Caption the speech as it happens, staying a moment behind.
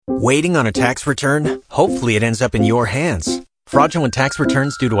Waiting on a tax return? Hopefully it ends up in your hands. Fraudulent tax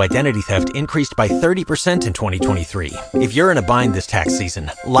returns due to identity theft increased by 30% in 2023. If you're in a bind this tax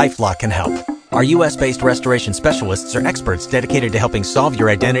season, LifeLock can help. Our U.S.-based restoration specialists are experts dedicated to helping solve your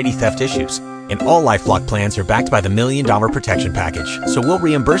identity theft issues. And all LifeLock plans are backed by the $1 Million Protection Package. So we'll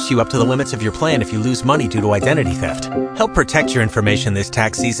reimburse you up to the limits of your plan if you lose money due to identity theft. Help protect your information this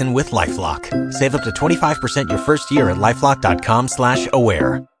tax season with LifeLock. Save up to 25% your first year at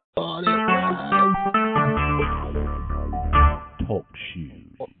LifeLock.com/aware. Talk shoes.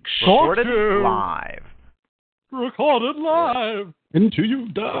 Recorded live. Recorded live. Until you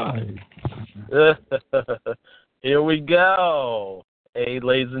die. Here we go. Hey,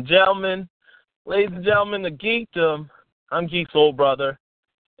 ladies and gentlemen of Geekdom. I'm Geek's old brother,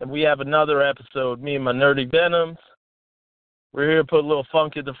 and we have another episode, me and my nerdy Venoms. We're here to put a little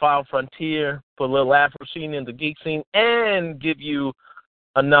funk in the Final Frontier, put a little Afro scene in the geek scene, and give you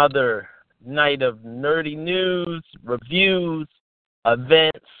another night of nerdy news, reviews,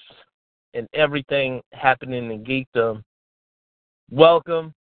 events, and everything happening in geekdom.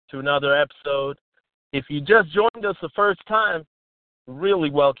 Welcome to another episode. If you just joined us the first time, we really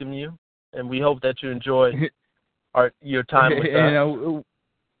welcome you, and we hope that you enjoy your time with us.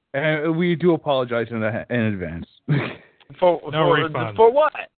 We do apologize in advance. For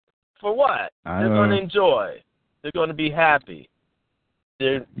what? For what? They're going to enjoy. They're going to be happy.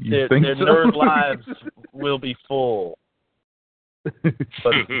 Their nerd lives will be full.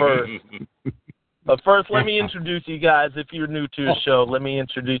 But first, let me introduce you guys. If you're new to the show, let me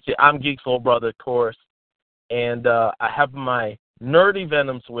introduce you. I'm Geek's old brother, of course, and I have my nerdy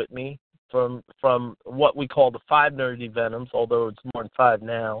Venoms with me from what we call the 5 nerdy Venoms, although it's more than 5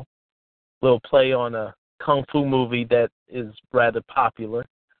 now. Little play on a kung fu movie that is rather popular.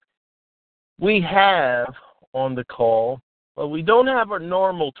 We have on the call, well, we don't have our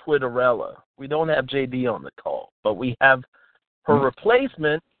normal Twitterella. We don't have JD on the call, but we have her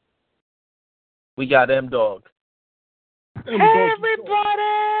replacement. We got M-Dog. Hey, everybody!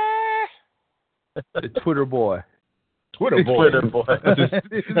 The Twitter boy. Twitter boy.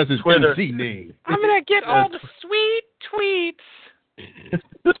 That's his Twitter MC name. I'm going to get all the sweet tweets.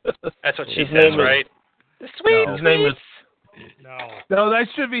 That's what she says, right? The sweet His tweets. name is... No, that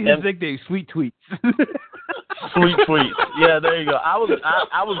should be his nickname, Sweet Tweets. Sweet Tweets. Yeah, there you go. I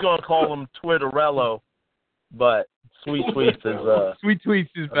was going to call him Twitterello, but Sweet Tweets is... Sweet Tweets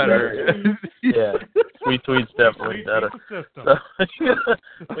is better. Yeah, Sweet Tweets definitely better. So,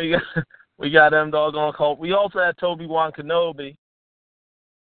 we got M-Dog on call. We also had Toby-Wan Kenobi.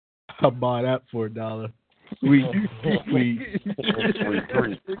 I'll buy that for $1. Sweet Tweets.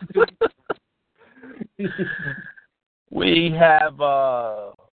 We have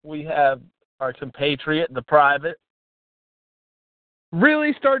our compatriot, the Private.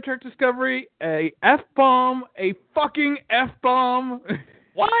 Really, Star Trek Discovery? A F-bomb? A fucking F-bomb?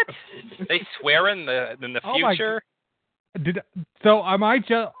 What? They swear in the future?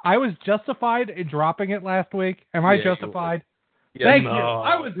 I was justified in dropping it last week? Am I justified? Thank you.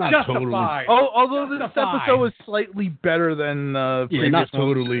 I was not justified. Totally. Although this episode was slightly better than previous not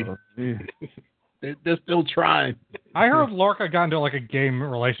ones. totally. They're still trying. I heard Lorca got into like a game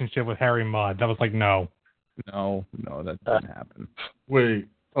relationship with Harry Mudd. That was like, no. No, that didn't happen. Wait,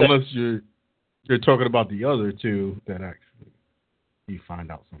 unless you're talking about the other two that actually you find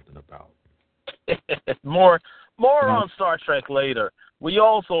out something about. More on Star Trek later. We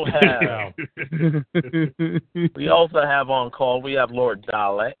also have on call. We have Lord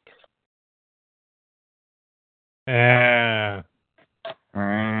Dalek.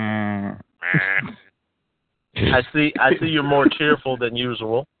 I see you're more cheerful than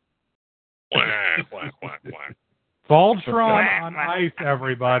usual. Voltron on ice,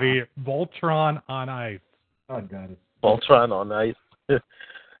 everybody. Voltron on ice. I got it. Voltron on ice.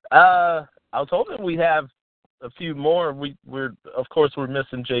 I was hoping we'd have a few more. We're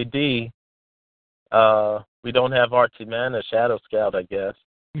missing JD. We don't have Artsy Man, Shadow Scout, I guess.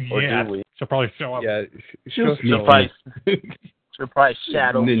 Or do we? She'll probably show up. Yeah, she'll probably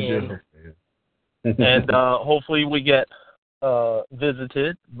shadow in. And hopefully we get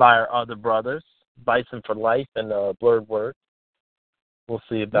visited by our other brothers, Bison for Life and Blurred Word. We'll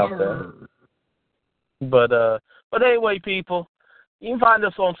see about that. But anyway, people, you can find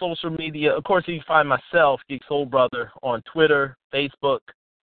us on social media. Of course, you can find myself, Geek's Old Brother, on Twitter, Facebook.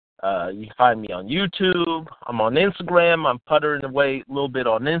 You can find me on YouTube. I'm on Instagram. I'm puttering away a little bit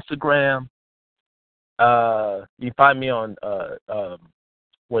on Instagram. You can find me on,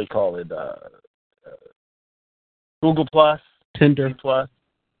 Google Plus. Tinder. Plus.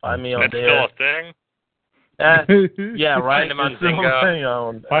 Find me on That's there. still a thing? Yeah, right. Find him on Zynga.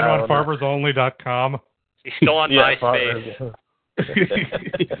 Find him on farmersonly.com. He's still on MySpace.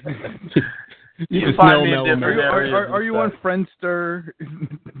 You can find me in different areas. Are you on Friendster?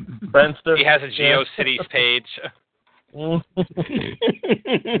 Friendster? He has a GeoCities page.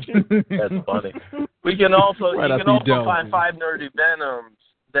 That's funny. You can also find 5 Nerdy Venoms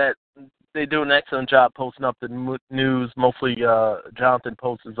that they do an excellent job posting up the news. Mostly Jonathan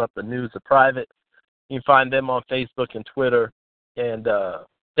posts up the news of private. You can find them on Facebook and Twitter, and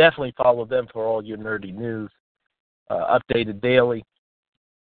definitely follow them for all your nerdy news, updated daily.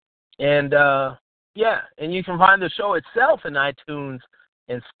 And and you can find the show itself in iTunes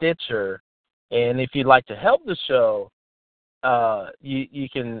and Stitcher. And if you'd like to help the show, you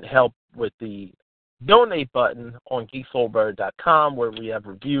can help with the donate button on geeksoulbrother.com, where we have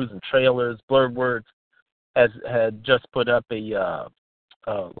reviews and trailers. Blurred Words had just put up a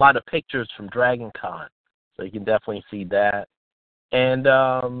lot of pictures from Dragon Con, so you can definitely see that. And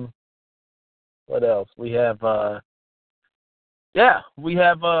what else? We have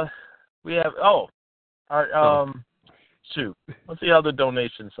what's the other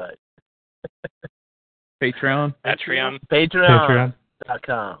donation site? Patreon.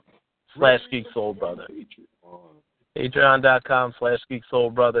 Patreon.com/geeksoulbrother.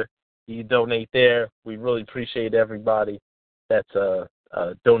 Patreon.com/geeksoulbrother. You donate there. We really appreciate everybody that's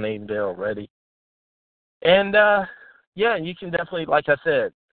donating there already. And you can definitely, like I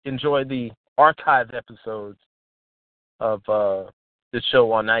said, enjoy the archived episodes of the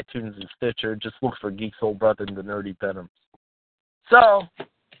show on iTunes and Stitcher. Just look for Geek Soul Brother and the Nerdy Venoms. So,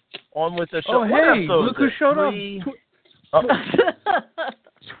 on with the show. Oh, hey, look who showed up.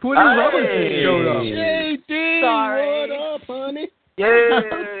 Twitter Robinson showed up. JD, sorry. What up, honey? Yay.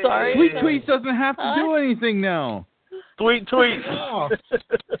 Sorry. Tweet doesn't have to do anything now. Tweet. Oh.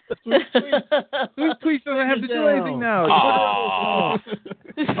 Tweet doesn't have to do anything now.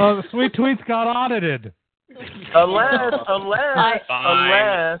 The Sweet Tweets got audited. Unless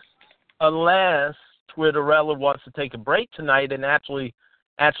Twitterella wants to take a break tonight and actually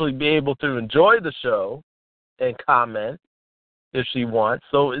be able to enjoy the show and comment if she wants.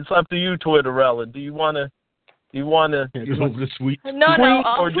 So it's up to you, Twitterella. Do you want to the sweet No,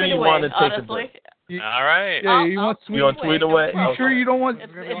 I'll or do tweet you away, want to take honestly. a break? All right. Yeah, you want tweet away? Are you sure you don't want?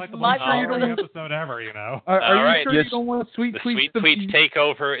 It's like the my most boring episode ever, you know. Are All you right. sure you don't want sweet The tweets? Sweet Tweets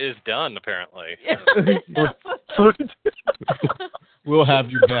takeover is done, apparently. We'll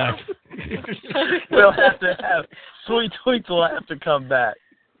have you back. We'll have to have Sweet Tweets will have to come back.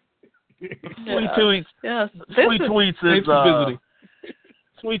 Sweet Tweets. Yes. Sweet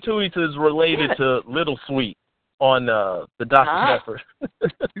Tweets is related to Little Sweet on the Dr. Pepper.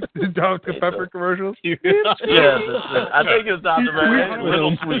 The Dr. Pepper commercials? Yeah, I think it's Dr. Pepper.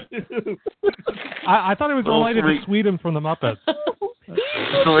 Little Sweet. I thought it was related to Sweeten from the Muppets.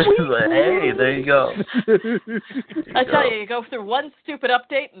 Hey, there you go. I tell you go through one stupid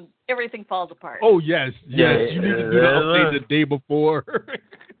update and everything falls apart. Oh, yes. You need to do the update the day before.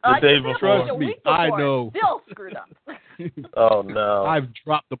 Trust me, I know. Still screwed up. Oh, no. I've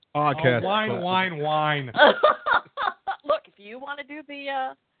dropped the podcast. Wine. Look, if you want to do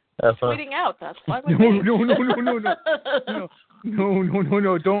the tweeting out, that's fine with No. me.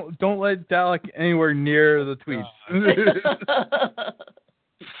 No. Don't let Dalek anywhere near the tweets.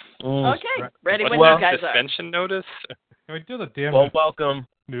 Okay, ready when Well, you guys are. Suspension notice? Can we do the damn welcome.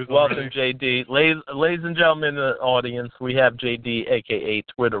 news Welcome, already? JD. Ladies and gentlemen in the audience, we have JD, a.k.a.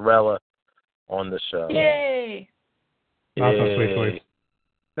 Twitterella, on the show. Yay! Not so Sweet Tweets.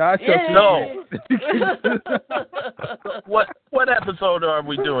 That's Yay. No. What episode are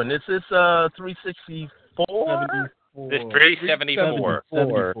we doing? Is this 364? This 374.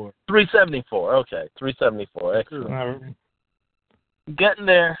 374. Okay, 374. Excellent. Getting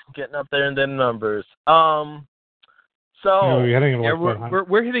up there in them numbers. So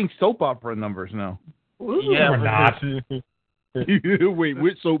we're hitting soap opera numbers now. Yeah, we're not. Wait,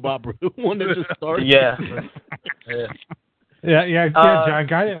 which soap opera? The one that just started? Yeah. Yeah. John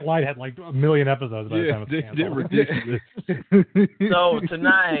Guided Light had like 1 million episodes by the time it's they're ridiculous. So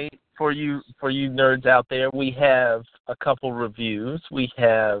tonight, for you nerds out there, we have a couple reviews. We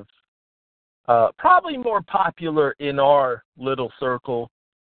have probably more popular in our little circle.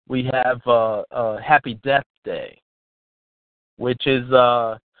 We have Happy Death Day, which is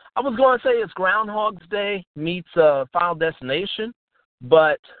I was going to say it's Groundhog's Day meets Final Destination,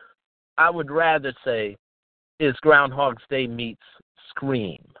 but I would rather say it's Groundhog's Day meets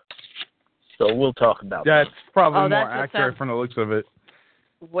Scream. So we'll talk about that. That's probably more accurate from the looks of it.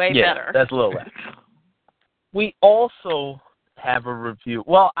 Way better. That's a little accurate. We also have a review.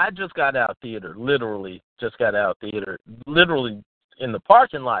 Well, I just got out of theater, literally in the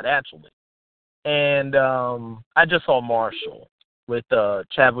parking lot, actually. And I just saw Marshall with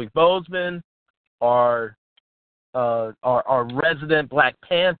Chadwick Boseman, our resident Black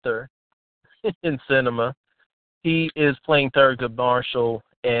Panther in cinema. He is playing Thurgood Marshall,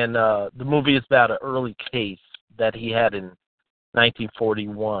 and the movie is about an early case that he had in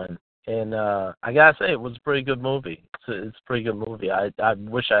 1941. And I gotta say, it was a pretty good movie. It's a pretty good movie. I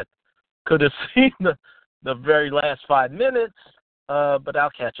wish I could have seen the very last 5 minutes, but I'll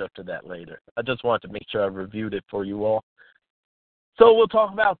catch up to that later. I just wanted to make sure I reviewed it for you all. So we'll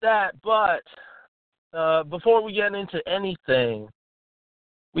talk about that, but before we get into anything,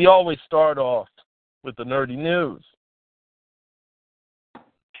 we always start off with the nerdy news.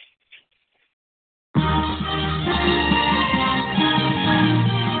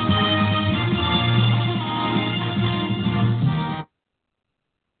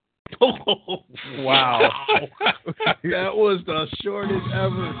 Oh, wow. That was the shortest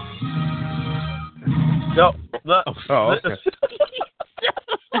ever. No. Okay.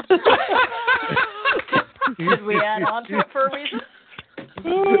 Did we add on to it for a reason?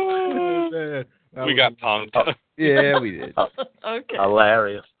 We got punked. Yeah, we did. Okay.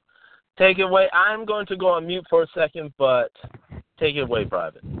 Hilarious. Take it away. I'm going to go on mute for a second, but take it away,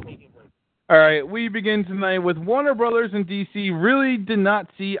 Private. All right, we begin tonight with Warner Brothers and DC really did not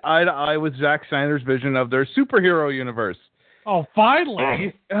see eye to eye with Zack Snyder's vision of their superhero universe. Oh,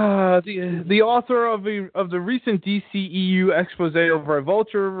 finally! The author of the recent DCEU expose over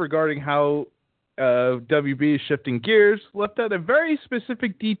Vulture regarding how WB is shifting gears left out a very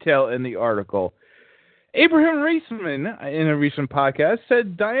specific detail in the article. Abraham Reisman, in a recent podcast,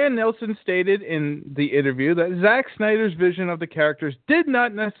 said Diane Nelson stated in the interview that Zack Snyder's vision of the characters did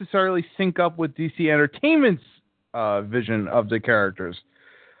not necessarily sync up with DC Entertainment's vision of the characters.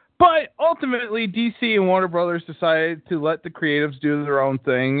 But ultimately, DC and Warner Brothers decided to let the creatives do their own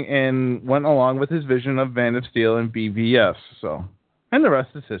thing and went along with his vision of Man of Steel and BVS. And the rest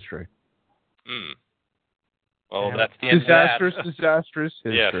is history. Well, that's the end of that. Disastrous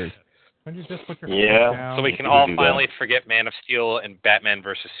history. Yes. When you just put your phone down. So we can all finally forget Man of Steel and Batman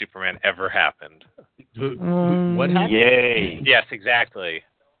versus Superman ever happened. What happened? Yay. Yes, exactly.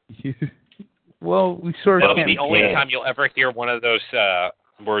 Well, we sort of That'll be the only time you'll ever hear one of those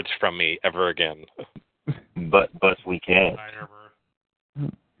words from me ever again. But we can.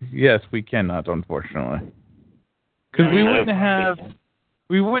 Yes, we cannot, unfortunately. Because we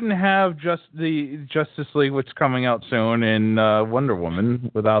wouldn't have just the Justice League, which is coming out soon, and Wonder Woman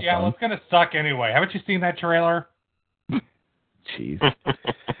without them. Yeah, well, it's going to suck anyway. Haven't you seen that trailer? Jeez.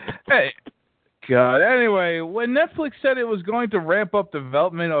 Hey, God. Anyway, when Netflix said it was going to ramp up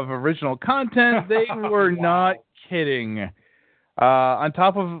development of original content, they were not kidding. On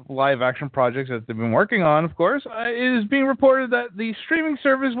top of live-action projects that they've been working on, of course, it is being reported that the streaming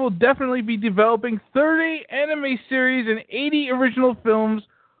service will definitely be developing 30 anime series and 80 original films,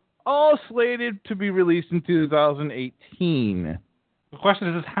 all slated to be released in 2018. The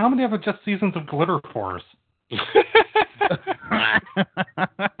question is how many of it just seasons of Glitter Force?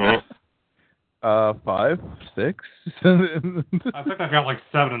 5, 6. I think I've got like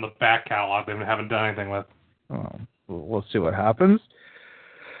 7 in the back catalog they haven't done anything with. Oh. We'll see what happens.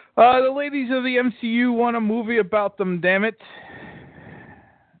 The ladies of the MCU want a movie about them, damn it.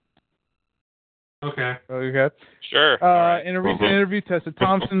 Okay. Sure. In a recent interview, Tessa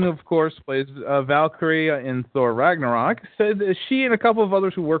Thompson, of course, plays Valkyrie in Thor Ragnarok, said that she and a couple of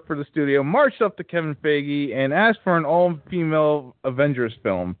others who work for the studio marched up to Kevin Feige and asked for an all-female Avengers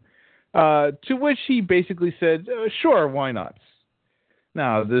film, to which he basically said, sure, why not?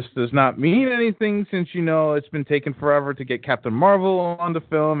 Now, this does not mean anything since, it's been taking forever to get Captain Marvel on the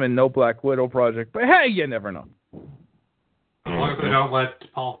film and no Black Widow project. But hey, you never know. As long as they don't let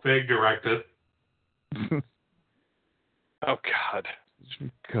Paul Feig direct it. Oh, God.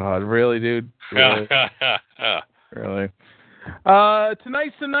 God, really, dude? Really? Really?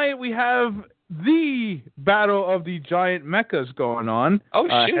 Tonight's the night we have the Battle of the Giant Mechas going on. Oh,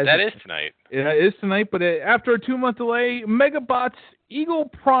 shoot, that is tonight. It is tonight, but after a 2-month delay, Megabot's Eagle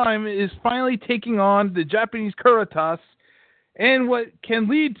Prime is finally taking on the Japanese Kuritas, and what can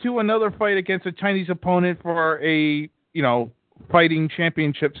lead to another fight against a Chinese opponent for a, fighting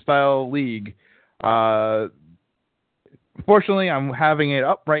championship-style league. Unfortunately, I'm having it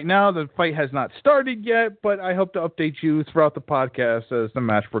up right now. The fight has not started yet, but I hope to update you throughout the podcast as the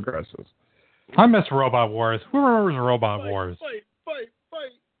match progresses. I miss Robot Wars. Who remembers Robot Wars? Fight.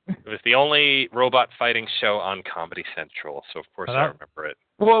 It was the only robot fighting show on Comedy Central, so of course I remember it.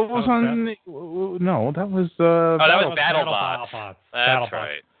 Well, it was on. No, that was. That was BattleBots. That's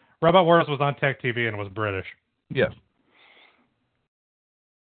right. Robot Wars was on Tech TV and was British. Yes.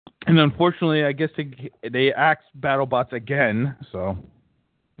 And unfortunately, I guess they axed BattleBots again. So.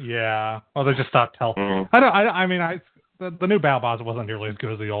 Yeah. Well, they just stopped telling. The new BattleBots wasn't nearly as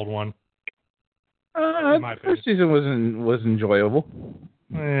good as the old one. The first season was enjoyable.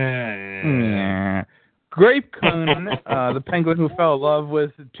 Grape Kun, the penguin who fell in love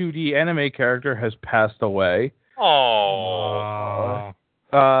with a 2D anime character, has passed away. Oh.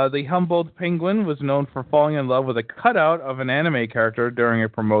 The Humboldt penguin was known for falling in love with a cutout of an anime character during a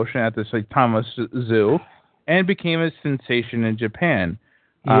promotion at the Saitama Zoo, and became a sensation in Japan.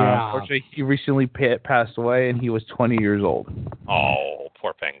 Unfortunately, he recently passed away, and he was 20 years old. Oh,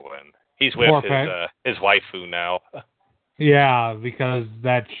 poor penguin. He's with his waifu now. Yeah, because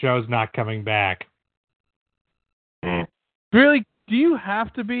that show's not coming back. Really? Do you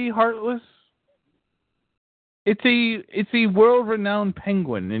have to be heartless? It's a world-renowned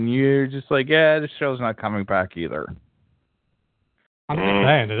penguin, and you're just like, yeah, this show's not coming back either. I'm just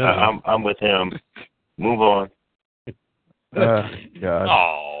saying it isn't. I'm with him. Move on. God.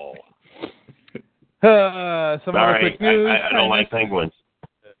 Oh. Some other quick news. I don't like penguins.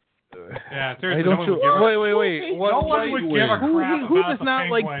 Yeah, seriously. Wait. No one would give a crap who about does not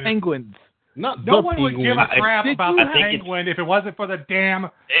like penguins? No one would give a crap about the penguin if it wasn't for the damn.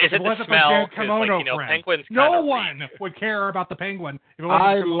 Is it the smell? Kimono penguins. No one would care about the penguin if it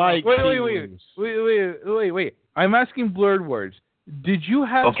like wasn't penguins. Wait. I'm asking Blurred Words. Did you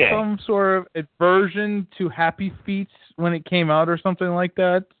have some sort of aversion to Happy Feet when it came out, or something like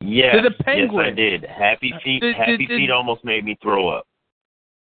that? Yes, yes, I did. Happy Feet almost made me throw up.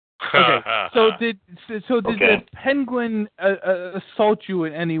 Okay, so did the penguin assault you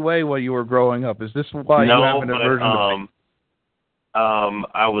in any way while you were growing up? Is this why you have an aversion to penguins?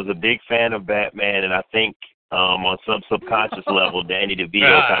 I was a big fan of Batman, and I think on some subconscious level, Danny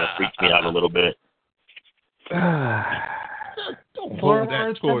DeVito kind of freaked me out a little bit. Don't hold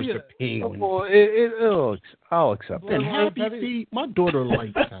that towards the penguin. I'll accept it. And Happy Feet, my daughter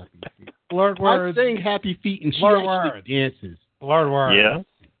likes Happy Feet. Blurred Words. I sing Happy Feet, and she actually dances. Blurred Words.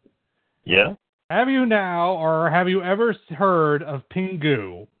 Yeah. Have you now, or have you ever heard of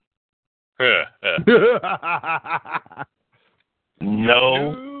Pingu?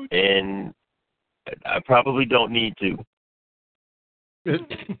 No, and I probably don't need to.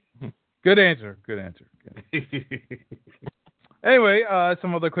 Good answer. Anyway,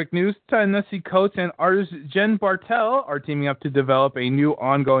 some other quick news. Ta-Nehisi Coates and artist Jen Bartel are teaming up to develop a new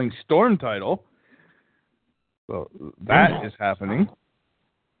ongoing Storm title. So that is happening.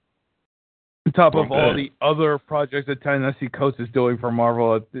 On top of all the other projects that Ta-Nehisi Coates is doing for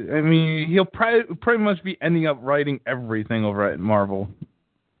Marvel. I mean, he'll pretty much be ending up writing everything over at Marvel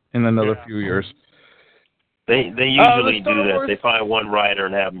in another few years. They usually do that. They find one writer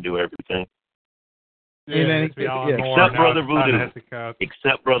and have him do everything. Except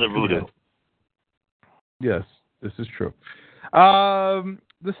Brother Voodoo. Yes, this is true.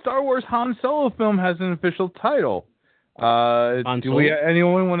 The Star Wars Han Solo film has an official title.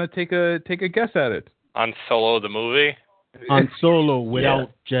 Anyone want to take a guess at it? Han Solo the movie? Han Solo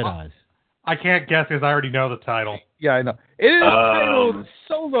without Jedis. I can't guess because I already know the title. Yeah, I know. It is titled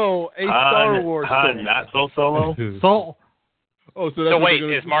Solo, a Star Wars film. Not so Solo? So wait,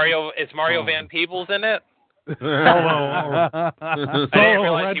 is Mario Van Peebles in it? Solo. I didn't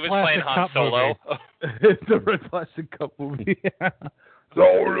realize he was playing Han Solo. It's the Red Plastic Cup movie.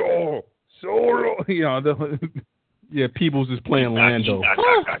 Solo. You know, yeah, Peebles is playing Lando.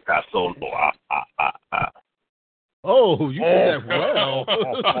 Solo. Oh, you did that well.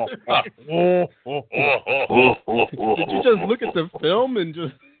 Did you just look at the film and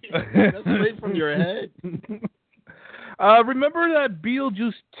just that's straight from your head? Remember that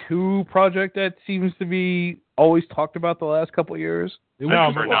Beetlejuice 2 project that seems to be always talked about the last couple of years?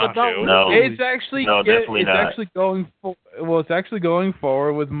 No. It's actually definitely not. It's actually going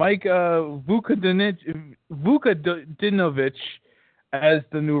forward with Mike Vukadinovich as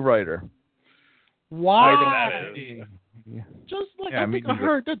the new writer. Why? Just like I think I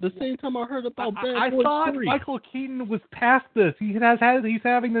heard that the same time I heard about Bad Boys 3. I thought Michael Keaton was past this. He's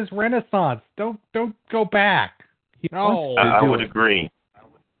having this renaissance. Don't go back. No, I would agree.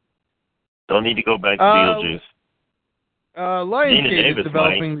 Don't need to go back to Beetlejuice. Lionsgate is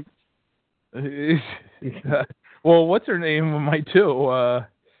developing. Well, what's her name? Might too.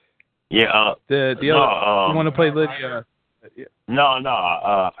 The other you want to play Lydia? No.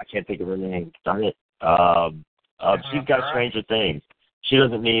 I can't think of her name. Darn it. She's got Stranger Things. She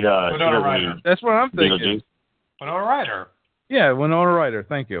doesn't need. That's what I'm thinking. Winona Ryder. Yeah, Winona Ryder.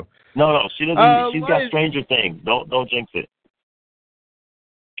 Thank you. No, she doesn't. She's got Stranger Things. Don't jinx it.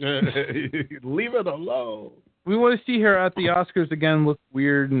 Leave it alone. We want to see her at the Oscars again, look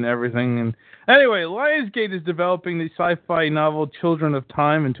weird and everything. And anyway, Lionsgate is developing the sci-fi novel Children of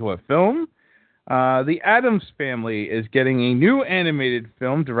Time into a film. The Addams Family is getting a new animated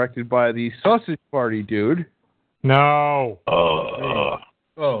film directed by the Sausage Party dude. No.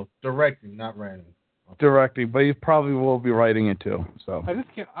 Directing, not writing. Directing, but he probably will be writing it too. So I just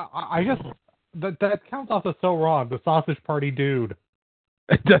can't. That counts off as so wrong. The Sausage Party dude.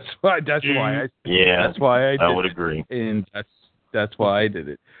 That's why I would agree. And that's why I did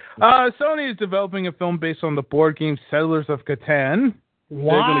it. Sony is developing a film based on the board game Settlers of Catan.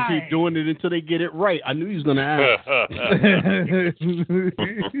 Why? They're going to keep doing it until they get it right. I knew he was going to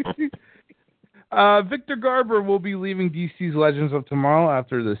ask. Victor Garber will be leaving DC's Legends of Tomorrow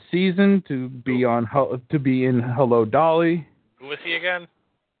after the season to be in Hello, Dolly. Who was he again?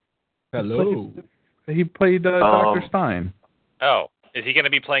 Hello. He played Dr. Stein. Oh. Is he going to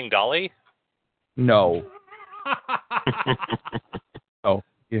be playing Dolly? No. Oh,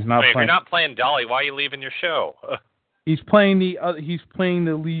 he's not. If you're not playing Dolly, why are you leaving your show? He's playing the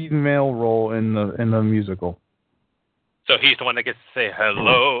lead male role in the musical. So he's the one that gets to say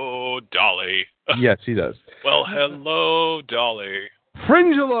hello, Dolly. Yes, he does. Well, hello, Dolly.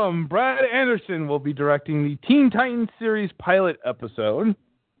 Fringe alum Brad Anderson will be directing the Teen Titans series pilot episode.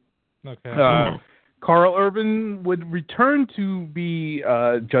 Okay. Carl Urban would return to be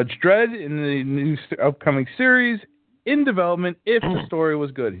Judge Dredd in the new upcoming series in development if the story was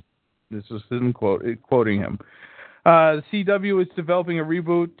good. This is him quoting him. The CW is developing a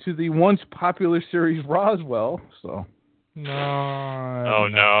reboot to the once popular series Roswell. So. No. Oh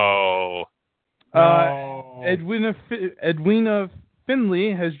no. Edwina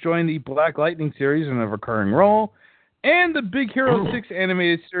Finley has joined the Black Lightning series in a recurring role. And the Big Hero 6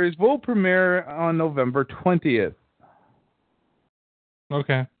 animated series will premiere on November 20th.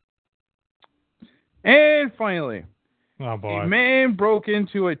 Okay. And finally, a man broke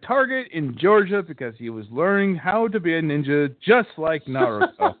into a Target in Georgia because he was learning how to be a ninja just like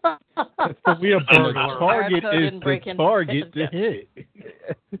Naruto. We a burglar. Target is the target to hit.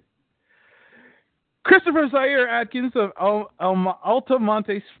 Christopher Zaire Atkins of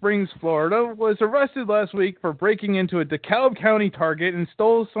Altamonte Springs, Florida, was arrested last week for breaking into a DeKalb County Target and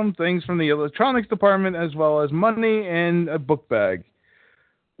stole some things from the electronics department as well as money and a book bag.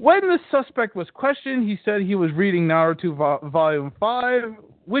 When the suspect was questioned, he said he was reading Naruto Volume 5,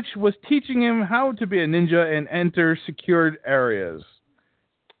 which was teaching him how to be a ninja and enter secured areas.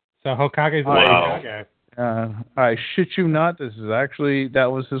 So Hokage's Hokage. I shit you not, that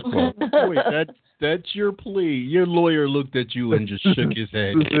was his quote. Wait, that's your plea. Your lawyer looked at you and just shook his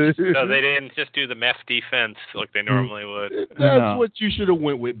head. So they didn't just do the meth defense like they normally would. That's what you should have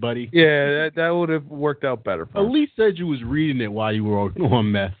went with, buddy. Yeah, that would have worked out better for him. At least said you was reading it while you were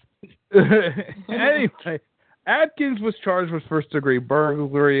on meth. Anyway, Atkins was charged with first-degree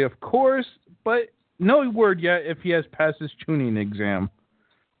burglary, of course, but no word yet if he has passed his tuning exam.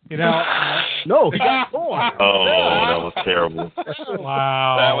 You know, no, he got caught. Oh, that was terrible.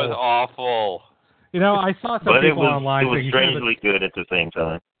 Wow. That was awful. You know, I saw some people online. It was strangely good at the same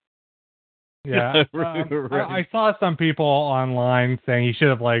time. Yeah, I saw some people online saying he should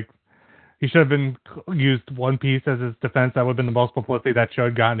have been used One Piece as his defense. That would have been the most publicity that show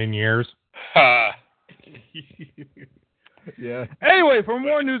had gotten in years. Yeah. Anyway, for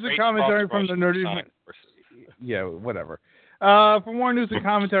more news and commentary from the nerdy, whatever. For more news and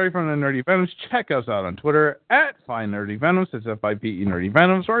commentary from the Nerdy Venoms, check us out on Twitter at FiveNerdyVenoms. That's FIVE Nerdy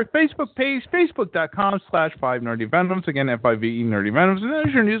Venoms. Or our Facebook page, Facebook.com/FiveNerdyVenoms. Again, FIVE Nerdy Venoms. And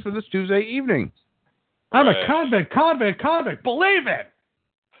there's your news for this Tuesday evening. I'm a convict. Believe it.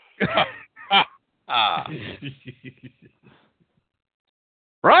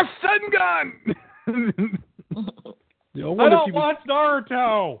 Rasengan! I don't watch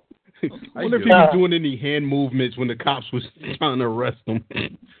Naruto. I wonder if he was doing any hand movements when the cops was trying to arrest him.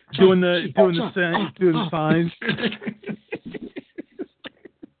 doing the signs.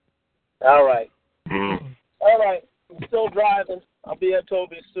 All right. I'm still driving. I'll be at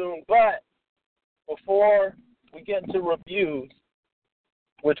Toby soon. But before we get into reviews,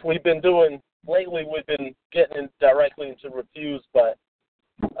 which we've been doing lately, we've been getting directly into reviews. But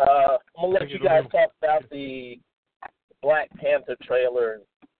I'm going to let you guys talk about the Black Panther trailer and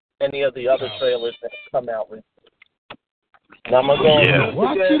any of the other trailers that come out with. Now I'm going to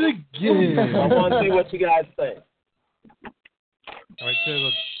watch it again. I want to see what you guys think.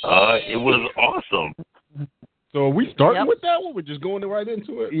 It was awesome. So are we starting with that one? We're just going right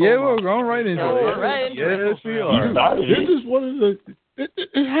into it? Yeah, we're going right into it. Right into it. Yes, we are. This is one of the...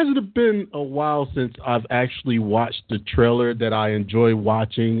 It hasn't been a while since I've actually watched the trailer that I enjoy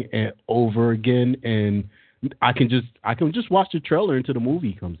watching and over again, and I can just watch the trailer until the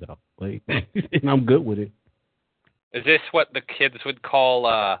movie comes out, like, and I'm good with it. Is this what the kids would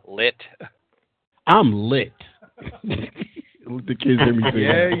call lit? I'm lit. The kids hear me say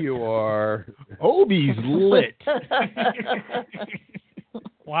Yeah, that. you are. Obi's lit.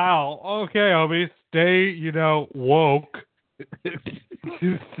 Wow. Okay, Obi. Stay, woke.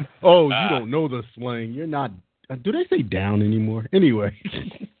 Oh, you don't know the slang. You're not. Do they say down anymore? Anyway.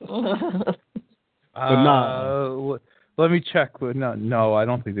 Let me check. No, I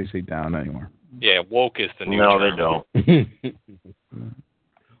don't think they say down anymore. Yeah, woke is the new No, term. they don't.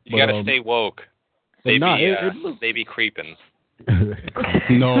 You got to stay woke. They be creeping.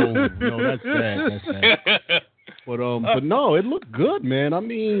 No, that's bad. But no, it looked good, man. I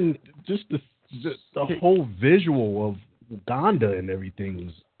mean, just the whole visual of Uganda and everything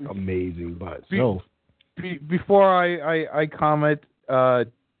was amazing by itself. Before I comment,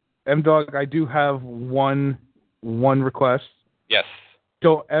 M-Dog, I do have one request. Yes.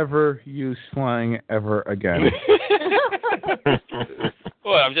 Don't ever use slang ever again.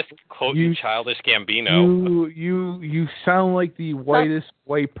 Well, I'm just quoting Childish Gambino. You sound like the whitest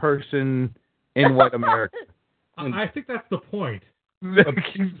white person in white America. I think that's the point.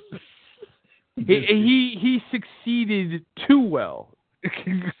 He succeeded too well.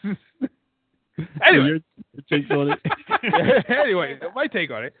 Anyway, your take on it. Anyway, my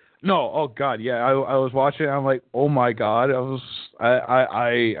take on it. No, oh God, yeah. I was watching. I'm like, oh my God. I'm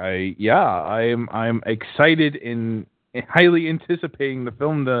excited and highly anticipating the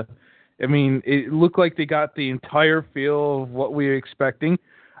film. It looked like they got the entire feel of what we were expecting.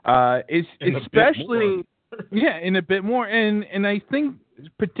 It's especially, and a bit more. And I think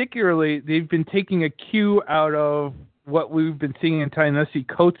particularly they've been taking a cue out of what we've been seeing in Ta-Nehisi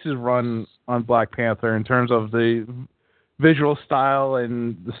Coates' run on Black Panther in terms of the visual style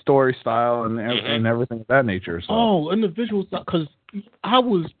and the story style and everything of that nature. So. Oh, and the visual style, because I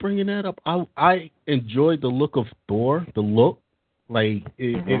was bringing that up. I enjoyed the look of Thor, the look. Like,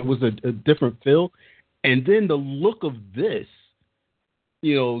 it was a different feel. And then the look of this,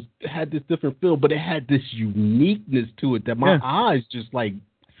 had this different feel, but it had this uniqueness to it that my eyes just, like,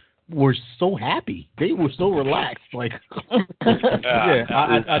 were so happy. They were so relaxed. Like,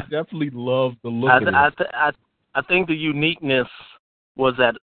 I definitely loved the look of it. I think the uniqueness was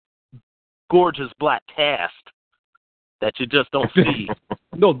that gorgeous black cast that you just don't see.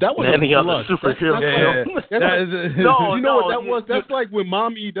 No, that was any other superhero film. You know what that was? That's like when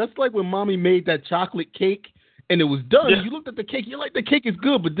mommy made that chocolate cake and it was done. Yeah. You looked at the cake, you're like, the cake is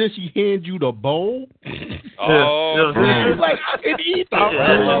good, but then she hands you the bowl. Oh, you're like, I can eat that.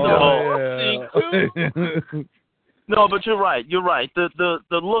 No, but you're right. The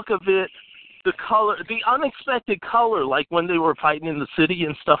look of it. The color, the unexpected color, like when they were fighting in the city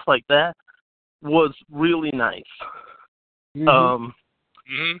and stuff like that, was really nice.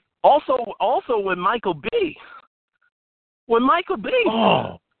 Also with Michael B. What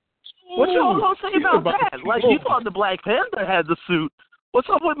y'all gonna say about that? Like, you thought the Black Panther had the suit. What's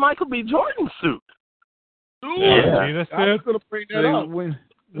up with Michael B. Jordan's suit? Yeah, I was gonna bring that up. No,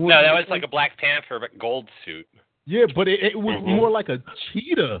 that was like a Black Panther but gold suit. Yeah, but it was more like a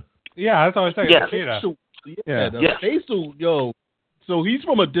cheetah. Yeah, that's what I was saying. Yeah. Cheetah. The facial, so he's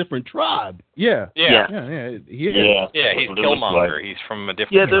from a different tribe. Yeah. He's Killmonger. He's from a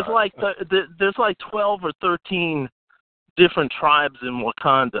different tribe. There's like 12 or 13 different tribes in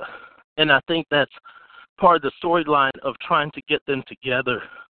Wakanda, and I think that's part of the storyline of trying to get them together,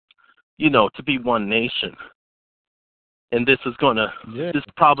 to be one nation. And this is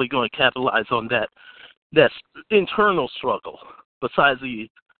probably gonna capitalize on that internal struggle, besides the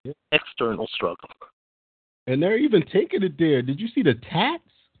external struggle. And they're even taking it there. Did you see the tats?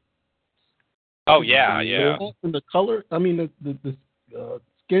 Oh yeah. And the color. I mean the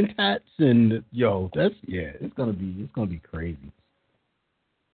skin tats and it's gonna be crazy.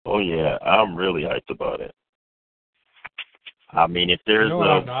 Oh yeah, I'm really hyped about it. I mean, if there's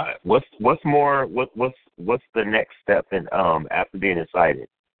what's the next step in after being excited?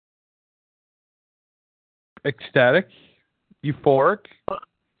 Ecstatic, euphoric.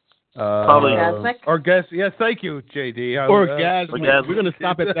 Orgasmic? Yes, thank you, JD. Orgasmic. We're going to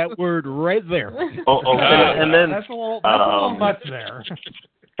stop at that word right there. And then that's a little much there.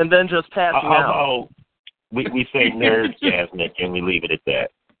 And then just passing out. We say nerdgasmic and we leave it at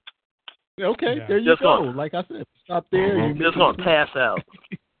that. Okay, there you go. Like I said, stop there. You're just going to pass out.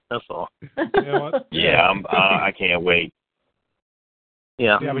 That's all. You know what? Yeah, I can't wait.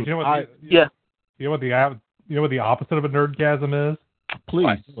 Yeah. Yeah, but you know what? Yeah. You know what the opposite of a nerdgasm is?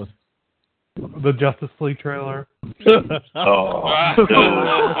 Please. What? The Justice League trailer. Oh, dude.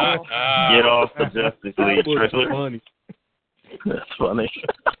 Get off the Justice League trailer. Funny. That's funny.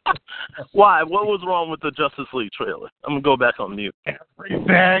 Why? What was wrong with the Justice League trailer? I'm gonna go back on mute.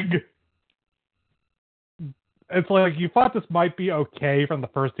 Everything. It's like you thought this might be okay from the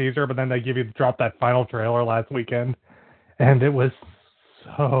first teaser, but then they dropped that final trailer last weekend, and it was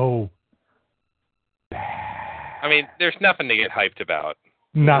so bad. I mean, there's nothing to get hyped about.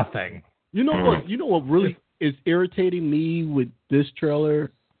 Nothing. You know what? You know what really is irritating me with this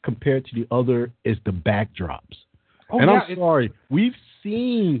trailer compared to the other is the backdrops. Oh, and yeah, I'm sorry, we've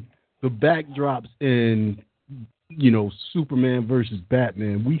seen the backdrops in, Superman versus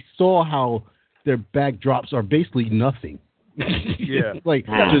Batman. We saw how their backdrops are basically nothing. Yeah, like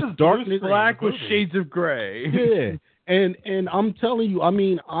just darkness, black with shades of gray. Yeah, and I'm telling you, I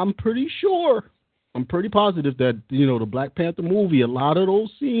mean, I'm pretty positive that the Black Panther movie, a lot of those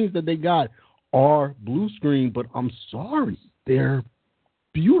scenes that they got are blue screen, but I'm sorry, they're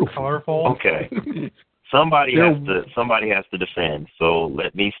beautiful, colorful. Okay, somebody has to defend. So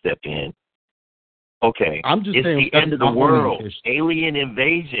let me step in. Okay, I'm just saying it's the end of the world, alien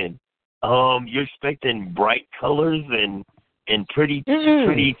invasion. You're expecting bright colors and pretty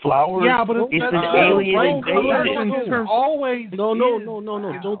flowers. Yeah, but it's an alien invasion. Always no.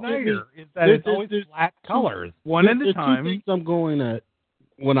 Don't get me. It's always flat colors. One at a time. Two things I'm going at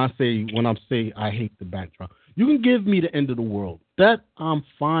when I say I hate the backdrop. You can give me the end of the world. That I'm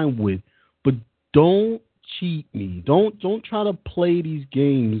fine with, but don't cheat me. Don't try to play these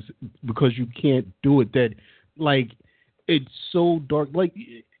games because you can't do it. That like it's so dark. Like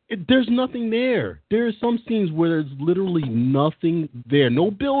there's nothing there. There are some scenes where there's literally nothing there. No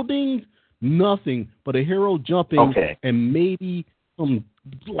buildings, nothing but a hero jumping and maybe some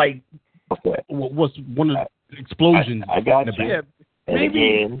what's one of the explosions. I got you. Yeah.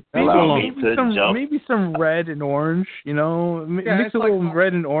 Maybe some red and orange, mix a little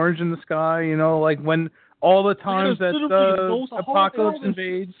red and orange in the sky, like when all the times that the apocalypse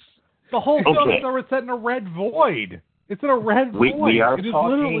invades. The whole film is set in a red void. It's in a red void. We are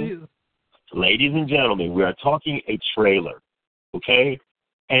talking, ladies and gentlemen, we are talking a trailer, okay?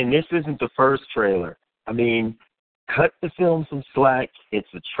 And this isn't the first trailer. I mean, cut the film some slack.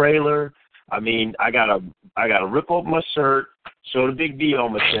 It's a trailer. I mean, I gotta rip off my shirt, show the big V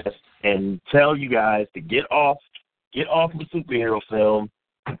on my chest, and tell you guys to get off the superhero film,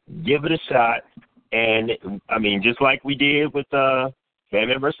 give it a shot, and I mean, just like we did with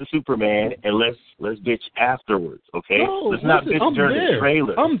Batman versus Superman, and let's bitch afterwards, okay? No, let's not bitch during the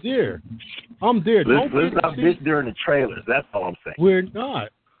trailers. I'm there. Let's not bitch during the trailers. That's all I'm saying. We're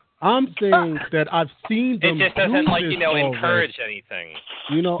not. I'm saying that I've seen them. It just doesn't encourage anything.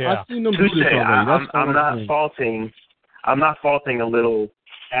 I've seen them do this already. I'm not faulting a little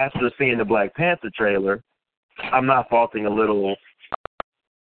after seeing the Black Panther trailer. I'm not faulting a little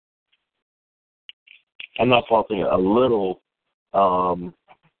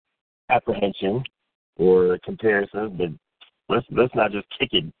apprehension or comparison, but let's not just kick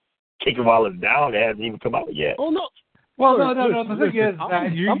it while it's down. It hasn't even come out yet. Oh no. Well, no. The thing is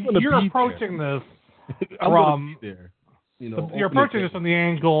that you're approaching this from you're approaching this from the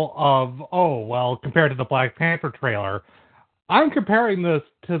angle of compared to the Black Panther trailer. I'm comparing this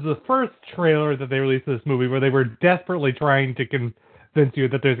to the first trailer that they released of this movie, where they were desperately trying to convince you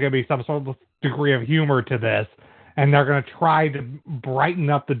that there's going to be some sort of degree of humor to this, and they're going to try to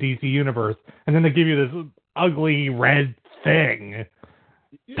brighten up the DC universe, and then they give you this ugly red thing.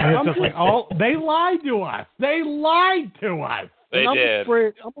 And it's just like, they lied to us. They did.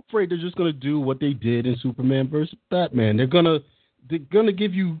 I'm afraid they're just gonna do what they did in Superman versus Batman. They're gonna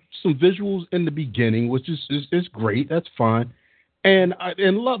give you some visuals in the beginning, which is great. That's fine, and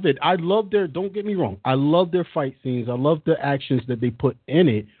love it. I love don't get me wrong. I love their fight scenes. I love the actions that they put in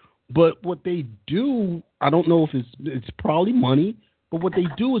it. But what they do, I don't know if it's probably money. But what they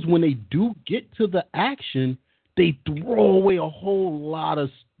do is when they do get to the action, they throw away a whole lot of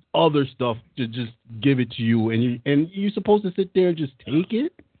other stuff to just give it to you, and you're supposed to sit there and just take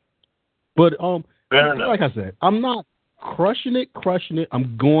it. But like I said, I'm not crushing it.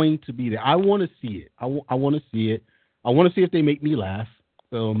 I'm going to be there. I want to see it. I want to see it. I want to see if they make me laugh.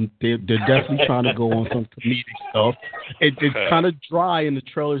 They're definitely trying to go on some comedic stuff. It's kind of dry in the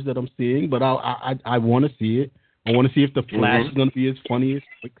trailers that I'm seeing, but I want to see it. I want to see if the Flash is going to be as funny as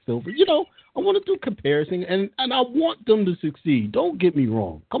Quicksilver. I want to do comparison, and I want them to succeed. Don't get me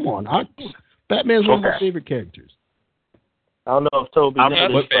wrong. Come on. Batman's one of my favorite characters. I don't know if Toby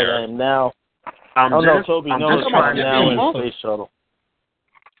knows, but I am now. I don't know if Toby knows, but I'm now in the space shuttle.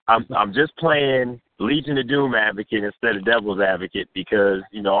 I'm just playing Legion of Doom advocate instead of Devil's advocate because,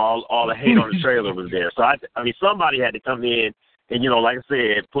 all the hate on the trailer was there. So, I mean, somebody had to come in and, like I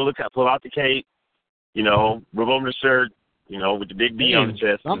said, pull out the cape, remove the shirt, with the big B on the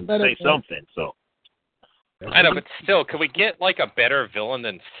chest and say something. So. I know, but still, could we get, like, a better villain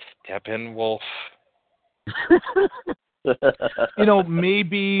than Steppenwolf?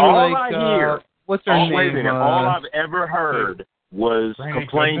 Maybe, all I hear, what's her name? Wait a minute. All I've ever heard was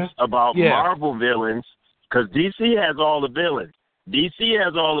complaints about Marvel villains, because DC has all the villains.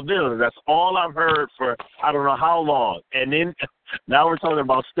 That's all I've heard for I don't know how long. And then now we're talking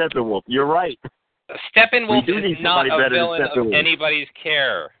about Steppenwolf. You're right. Steppenwolf is not a villain of anybody's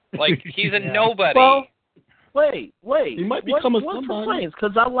care. Like, he's a nobody. Well, wait. He might become what's complaints?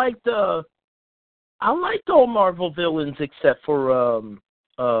 Because I like all Marvel villains except for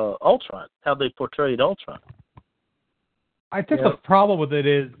Ultron, how they portrayed Ultron. I think the problem with it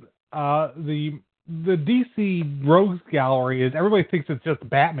is the DC Rogues Gallery is everybody thinks it's just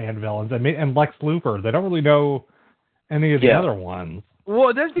Batman villains and Lex Luthor. They don't really know any of the other ones.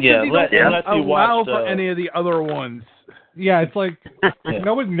 Well, that's because they don't allow for any of the other ones. Yeah, it's like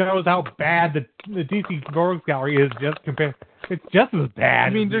nobody knows how bad the DC Rogues Gallery is just compared. It's just as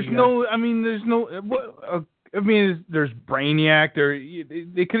bad. There's there's Brainiac.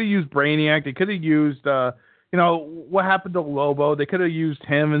 They could have used Brainiac. They could have used, what happened to Lobo. They could have used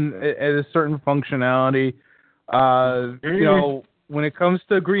him at a certain functionality. When it comes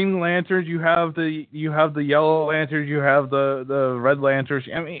to Green Lanterns, you have the Yellow Lanterns, you have the Red Lanterns.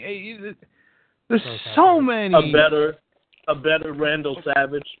 There's so many. A better Randall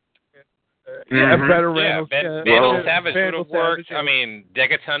Savage. A better Randall Savage. Randall Savage would have worked.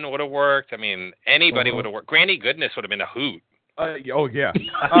 Degaton would have worked. Anybody would have worked. Granny Goodness would have been a hoot. Yeah.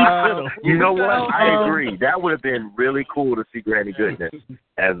 You know what? I agree. That would have been really cool to see Granny Goodness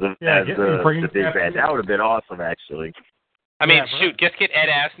as the big bad. That would have been awesome, actually. Shoot, just get Ed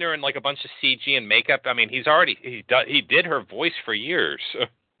Asner and like a bunch of CG and makeup. He did her voice for years.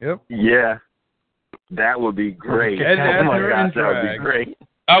 Yep. Yeah. That would be great. Ed Asner that would be great.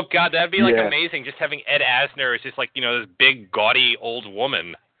 Oh God, that'd be like amazing. Just having Ed Asner as just like this big gaudy old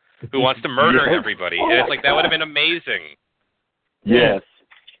woman who wants to murder everybody. And it's like that would have been amazing. Yes,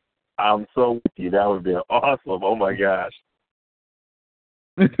 I'm so with you. That would be awesome. Oh my gosh.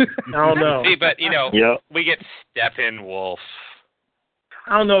 I don't know. See, but we get Steppenwolf.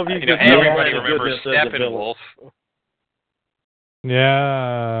 I don't know if you everybody remembers Steppenwolf.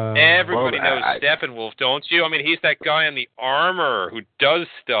 Yeah. Everybody knows Steppenwolf, don't you? He's that guy in the armor who does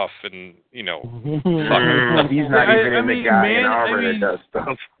stuff and, He's not even the guy in armor that does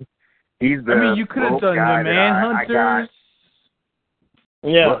stuff. He's the you could have done the Manhunters.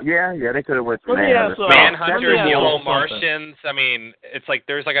 They could have went for Manhunters. Manhunters, Yellow Martians. It's like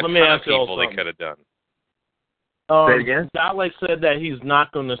there's like a ton of people they could have done. Say it again? Alex said that he's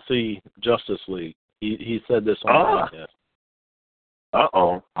not going to see Justice League. He said this on the podcast.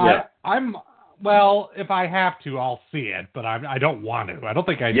 Uh-oh. Yeah. If I have to, I'll see it, but I don't want to. I don't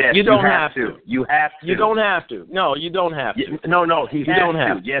think I... Yes, you don't have to. You have to. You don't have to. No, you don't have to. No, he has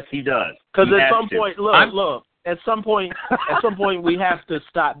to. Yes, he does. Because at some point, look, at some point, we have to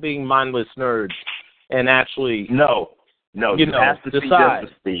stop being mindless nerds and actually... No, you have to decide.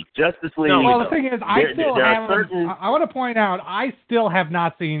 See Justice League. Well, the thing is, I want to point out, I still have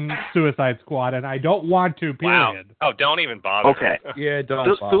not seen Suicide Squad, and I don't want to, period. Wow. Oh, don't even bother. Okay. Yeah,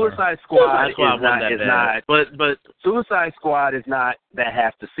 don't bother. Suicide Squad is not, but Suicide Squad is not that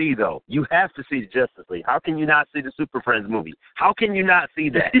have to see, though. You have to see Justice League. How can you not see the Super Friends movie? How can you not see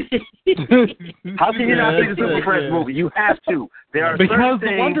that? How can you not see the Super Friends movie? You have to. There are certain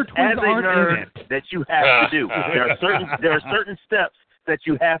things as a nerd that you have to do. There are certain steps that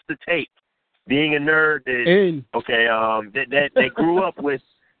you have to take. Being a nerd that grew up with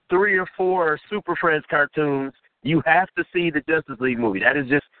 3 or 4 Super Friends cartoons, you have to see the Justice League movie. That is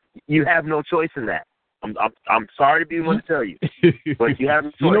just, you have no choice in that. I'm sorry to be the one to tell you, but you have no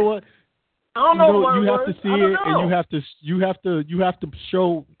choice. You know what? I don't know. You have to see it, and you have to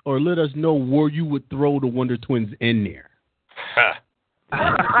show or let us know where you would throw the Wonder Twins in there.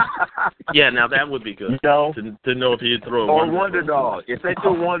 Yeah, now that would be good. To know if you'd throw or Wonder Dog. If they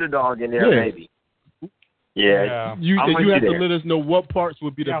threw Wonder Dog in there, maybe. Yeah. You have to let us know what parts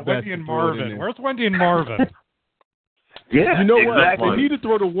would be the best. Wendy and Marvin. Where's Wendy and Marvin? Yeah, you know exactly. what? They need to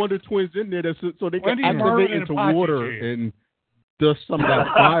throw the Wonder Twins in there so they can activate into water and does some of that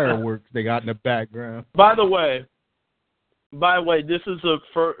fireworks they got in the background. By the way, By the way, this is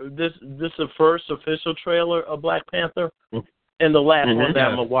the first official trailer of Black Panther, and the last one that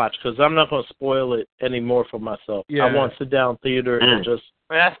I'm gonna watch because I'm not gonna spoil it anymore for myself. Yeah. I want to sit down theater and just.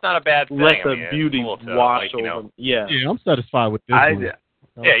 I mean, that's not a bad thing. Let the beauty wash over. Yeah, I'm satisfied with this one.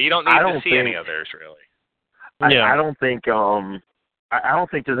 Yeah, you don't need to see any others really. I don't think I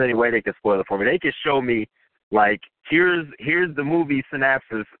don't think there's any way they could spoil it for me. They could show me like here's the movie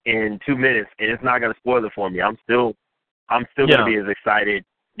synopsis in 2 minutes, and it's not gonna spoil it for me. I'm still gonna be as excited,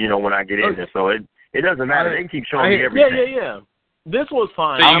 when I get in there. So it doesn't matter. They can keep showing me everything. Yeah. This was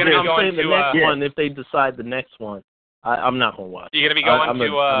fine. So I'm saying the next one. If they decide the next one, I'm not gonna watch. You're gonna be going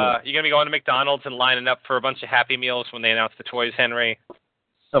you're gonna be going to McDonald's and lining up for a bunch of Happy Meals when they announce the toys, Henry.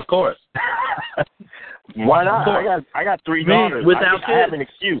 Of course. Why not? I got 3 daughters. Without I have an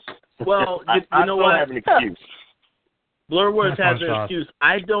excuse. Well, you know what? I have an excuse. Blurwords has an excuse.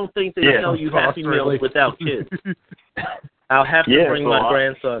 I don't think they tell you Happy Meals without kids. I'll have to bring my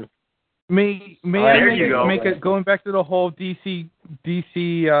grandson. May I make it going back to the whole DC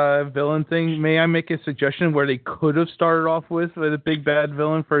villain thing? May I make a suggestion where they could have started off with a big bad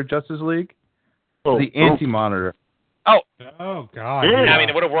villain for Justice League? The Anti-Monitor. Oh God! Yeah. I mean,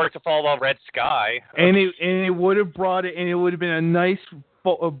 it would have worked to follow Red Sky, and it would have brought it, and it would have been a nice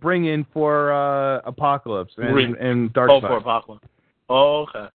bring in for Apocalypse and Darkseid. For Apocalypse. Oh,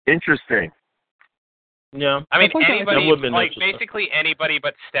 okay. Interesting. Yeah. I mean, anybody, basically anybody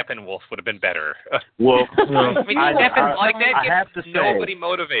but Steppenwolf would have been better. Well, that gets nobody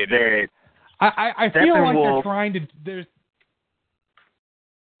motivated. I feel like they're trying to. There's.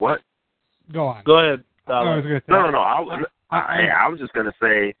 What? Go on. Go ahead. No. I was just gonna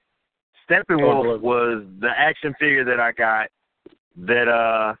say, Steppenwolf was the action figure that I got. That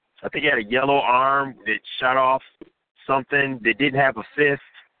I think he had a yellow arm that shot off something that didn't have a fist.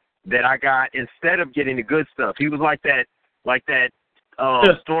 That I got instead of getting the good stuff. He was like that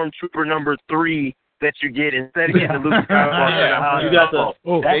Stormtrooper number 3 that you get instead of getting the Luke Skywalker. You got the.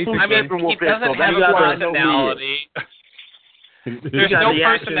 He doesn't have a personality. There's no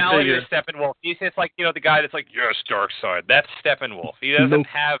personality to Steppenwolf. He's just like, the guy that's like, yes, Darkseid. That's Steppenwolf. He doesn't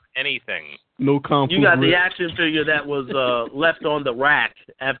have anything. No conflict. You got the action figure that was left on the rack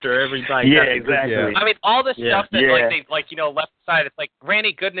after everybody. Yeah, exactly. Yeah. I mean, all the stuff that they left aside. It's like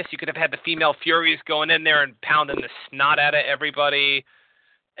Granny Goodness. You could have had the female Furies going in there and pounding the snot out of everybody.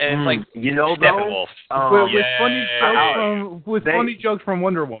 And it's like Steppenwolf. With funny jokes from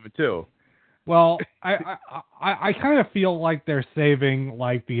Wonder Woman too. Well, I kind of feel like they're saving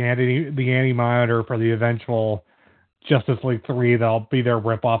like the Anti-Monitor for the eventual Justice League 3. That'll be their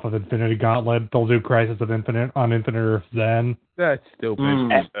ripoff of Infinity Gauntlet. They'll do Crisis of Infinite Earths then. That's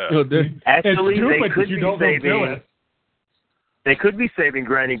stupid. Actually, stupid, they could be saving. They could be saving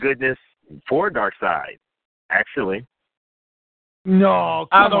Granny Goodness for Darkseid. Actually. No,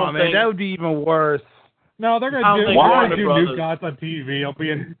 come on, man. That would be even worse. No, they're gonna do New Gods on TV.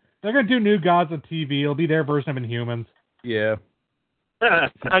 They're going to do New Gods on TV. It'll be their version of Inhumans. Yeah.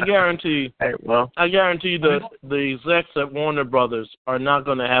 I guarantee the execs at Warner Brothers are not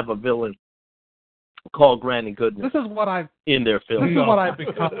going to have a villain called Granny Goodness. This is what in their film. This is what I've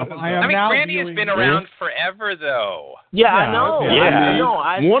become. Granny has been around forever, though. Yeah, I know.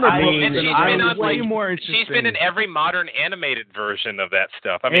 She's been in every modern animated version of that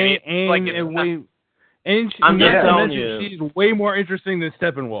stuff. I mean, I'm just telling you, she's way more interesting than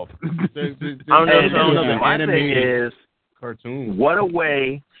Steppenwolf. My thing is, cartoon. What a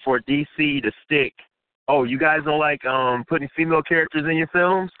way for DC to stick. Oh, you guys don't like putting female characters in your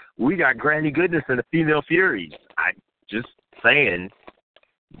films? We got Granny Goodness and the female Furies. I just saying.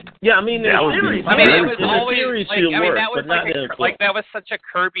 Yeah, I mean, it was always that was such a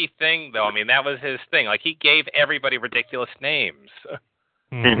Kirby thing, though. I mean, that was his thing. Like, he gave everybody ridiculous names.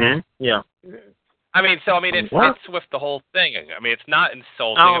 Yeah. It fits with the whole thing. I mean, it's not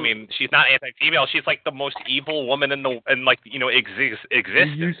insulting. She's not anti-female. She's like the most evil woman in existence.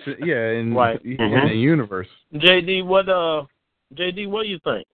 In the universe. JD, what do you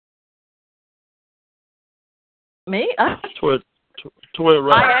think? Me? I actually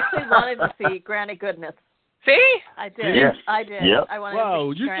wanted to see Granny Goodness. See? I did. Yeah. I did. Yep. I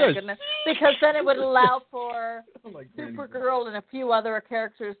wanted to see Granny Goodness because then it would allow for Supergirl and a few other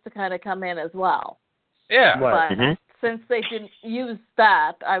characters to kind of come in as well. Yeah. But since they didn't use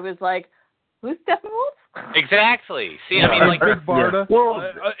that, I was like, who's Steppenwolf? Exactly. See, I mean, like Big Barda. Well,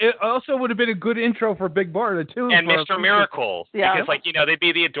 it also would have been a good intro for Big Barda too. And Mr. Miracle, because they'd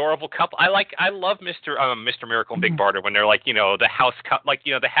be the adorable couple. I love Mr. Miracle and Big Barda when they're like the house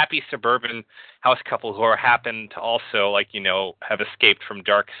the happy suburban house couple who happen to also have escaped from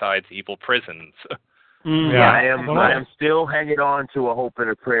Darkseid's evil prisons. I am still hanging on to a hope and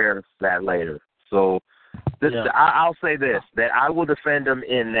a prayer for that later. So I'll say this, that I will defend him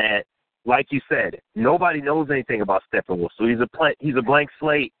in that, like you said, nobody knows anything about Steppenwolf. So he's a blank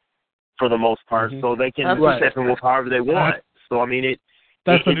slate for the most part, so they can do Steppenwolf however they want. So, I mean,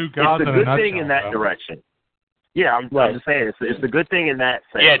 that's a new god it's a good thing in that direction. Yeah, I'm just saying, it's a good thing in that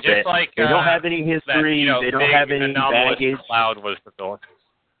sense. Yeah, just like they don't have any history, they don't have any baggage. Cloud was the villain.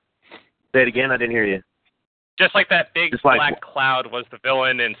 Say it again, I didn't hear you. Just like that big black cloud was the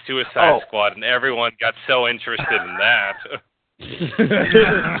villain in Suicide Squad, and everyone got so interested in that.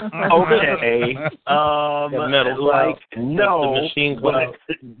 Okay. No. The machine cloud.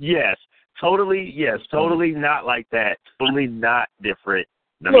 Yes. Totally not like that. Totally not different.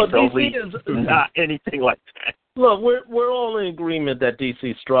 DC is not anything like that. Look, we're all in agreement that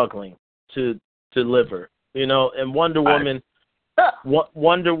DC's struggling to deliver, and Wonder Woman.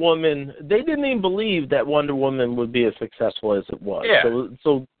 Wonder Woman, they didn't even believe that Wonder Woman would be as successful as it was. Yeah.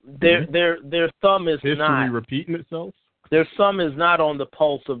 So their thumb is history repeating itself. Their thumb is not on the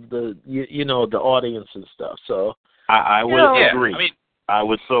pulse of the the audience and stuff. So I would agree. I mean, I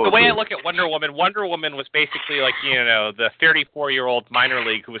would the way I look at Wonder Woman was basically like the 34-year-old minor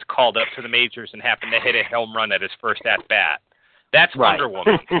league who was called up to the majors and happened to hit a home run at his first at bat. That's Wonder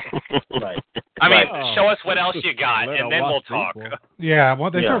Woman. Right. I mean, show us what else you got, and then we'll talk. Yeah,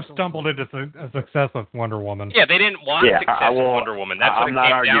 well, they sort of stumbled into a success of Wonder Woman. Yeah, they didn't want success of Wonder Woman. That's what I'm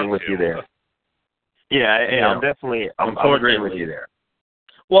not arguing with you there. I'm agreeing with you there.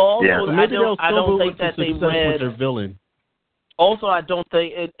 Well, also, I don't think that they read their villain. Also, I don't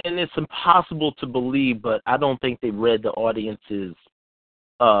think, and it's impossible to believe, but I don't think they read the audience's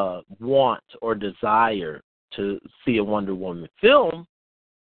want or desire to see a Wonder Woman film,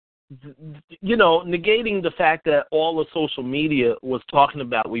 negating the fact that all of social media was talking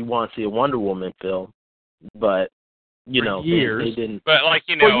about we want to see a Wonder Woman film, but, for years. They didn't. But,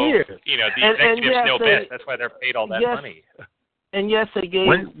 for years. The executives know best. That's why they're paid all that money. And yes, they gave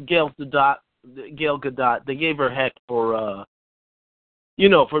Gal Gadot, they gave her heck for,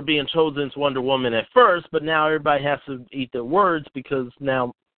 for being chosen as Wonder Woman at first, but now everybody has to eat their words because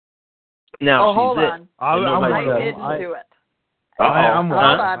now hold she's on. I didn't do it.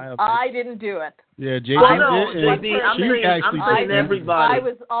 I didn't do it. Yeah, JD. I'm saying everybody. I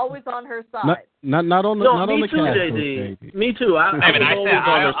was always on her side. Not on the too, cast. JD. Me too. I was always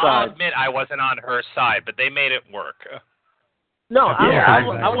on her side. I'll admit I wasn't on her side, but they made it work. No, I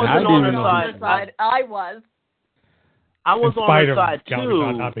wasn't on her side. I was. I was on her side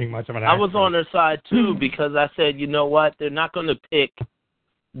too. Not being much of an I was on her side too because I said, you know what? They're not going to pick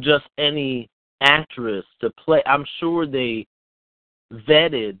just any actress to play. I'm sure they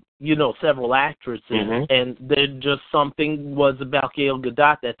vetted, several actresses, and there just something was about Gal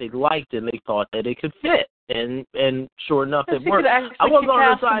Gadot that they liked, and they thought that it could fit, and sure enough, it worked. I was on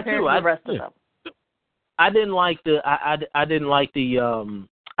her side too. I didn't like I didn't like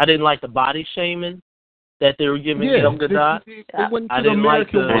the body shaming that they were giving Gal Gadot. I didn't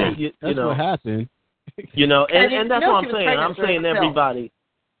like that's what happened. And that's what I'm saying. I'm saying everybody.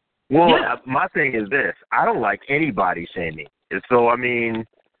 Well, my thing is this: I don't like anybody shaming. So I mean,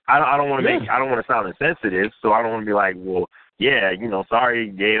 I don't want to I don't want to sound insensitive. So I don't want to be like, well, sorry,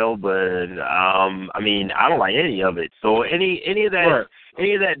 Gail, but I mean, I don't like any of it. So any of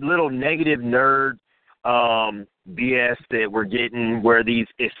that little negative nerd BS that we're getting, where these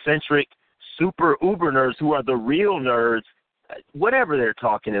eccentric super uber nerds who are the real nerds, whatever they're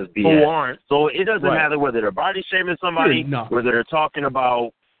talking is BS. So it doesn't matter whether they're body shaming somebody, whether they're talking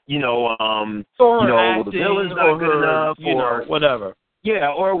about the villain's not good enough, or whatever.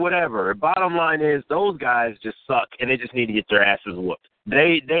 Yeah, or whatever. Bottom line is, those guys just suck, and they just need to get their asses whooped.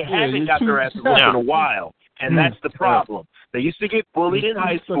 They haven't got their asses whooped in a while, and that's the problem. They used to get bullied in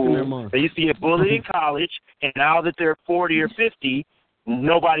high school. They used to get bullied in college, and now that they're 40 or 50,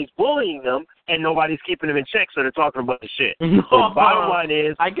 nobody's bullying them, and nobody's keeping them in check, so they're talking about the shit. So bottom line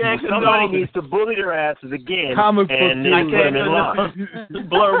is, somebody needs to bully their asses again, and put them in line.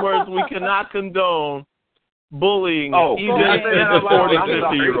 Blur words, we cannot condone bullying even as a 40,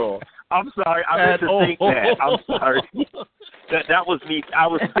 50-year-old. I'm sorry, I meant to think that. I'm sorry. That was me. I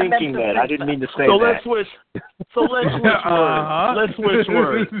was thinking that. I didn't mean to say that. Let's switch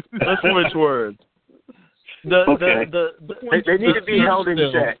words. Let's switch words. They need to be held in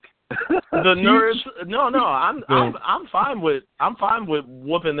check. The nerds. No. I'm fine with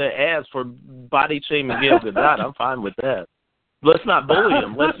whooping their ass for body shaming Gal Gadot. I'm fine with that. Let's not bully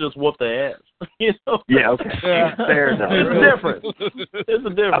them. Let's just whoop their ass. Yeah. Okay. Fair enough. It's a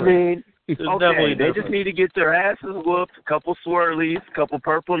difference. I mean, they just need to get their asses whooped. A couple swirlies, a couple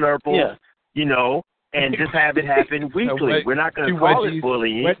purple nurples. Yeah. and just have it happen weekly. We're not going to call it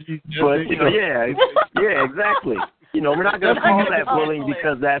bullying, but exactly. We're not going to call that bullying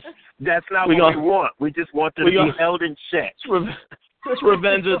because that's not what we want. We just want them to be held in check. It's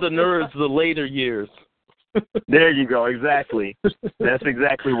Revenge of the Nerds, the later years. There you go. Exactly. That's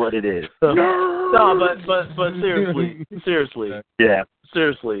exactly what it is. No, but seriously. Yeah.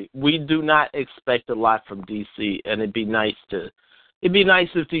 Seriously, we do not expect a lot from DC, and it'd be nice if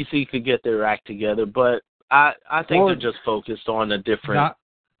DC could get their act together. But I think they're just focused on a different.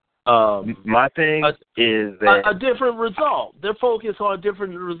 My thing is that a different result. They're focused on a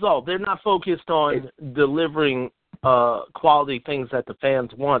different result. They're not focused on delivering quality things that the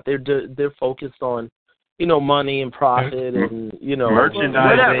fans want. They're focused on money and profit and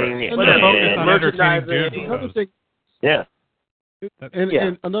merchandising. Merchandising. Yeah.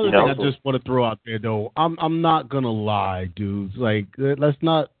 And another thing I just want to throw out there, though, I'm not gonna lie, dudes. Like, let's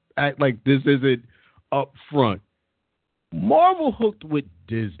not act like this isn't up front. Marvel hooked with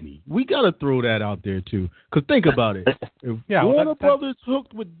Disney. We gotta throw that out there too. Cause think about it. If Warner Brothers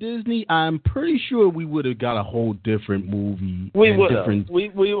hooked with Disney, I'm pretty sure we would have got a whole different movie. We would have. No.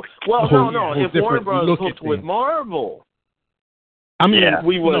 If Warner Brothers hooked with Marvel, I mean,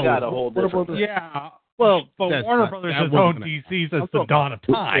 we would have got a whole different. Yeah. Well, but Warner Brothers has owned DC since the dawn of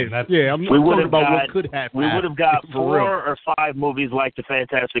time. We would have got what could happen. We would have got 4 or 5 movies like the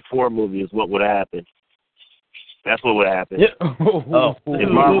Fantastic Four movie is what would happen. That's what would happen. Yeah. If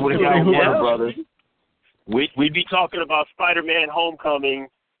Marvel would have got Warner Brothers, we'd be talking about Spider-Man: Homecoming.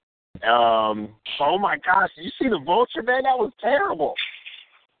 Oh my gosh! Did you see the Vulture, man? That was terrible.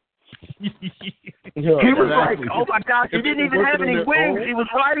 He was like, oh my gosh! He didn't even have any wings. He was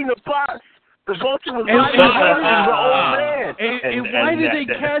riding the bus. The Vulture was riding the bus. He was an old man. And why did they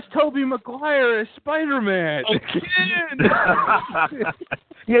cast Tobey Maguire as Spider-Man? Again.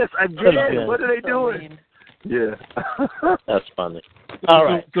 Yes, again. What are they doing? Yeah. That's funny. All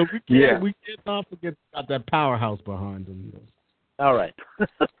right. So we can't forget about that powerhouse behind them. All right.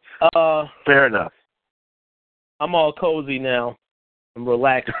 Fair enough. I'm all cozy now. I'm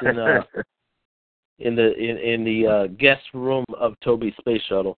relaxed in the guest room of Toby's space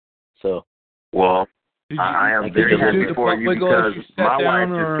shuttle. So. Well, I am very happy for you because my wife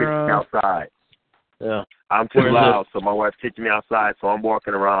just kicked me outside. Yeah. I'm too loud, so my wife kicked me outside, so I'm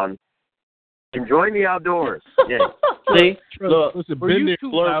walking around enjoying the outdoors. Yeah. See? Look, were you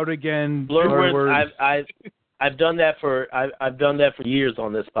too loud again? I've done that for years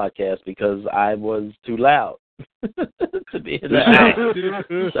on this podcast because I was too loud to be in the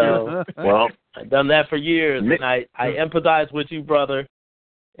house. So, well, I've done that for years, and I empathize with you, brother.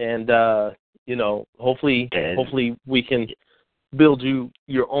 And hopefully we can build you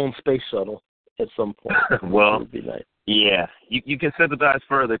your own space shuttle at some point. Well, would be nice. Yeah, you can sympathize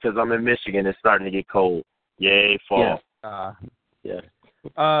further because I'm in Michigan. It's starting to get cold. Yay, fall. Yeah.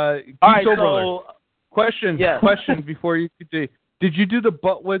 All right, so question before you continue. Did you do the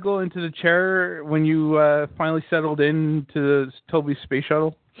butt wiggle into the chair when you finally settled into Toby's space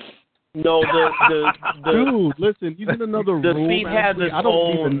shuttle? No, the dude, listen, he's in another room. The seat has its I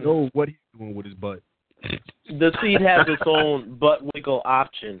don't even know what he's doing with his butt. The seat has its own butt wiggle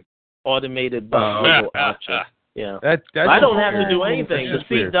option, automated butt wiggle option. Yeah, I don't have to do anything. The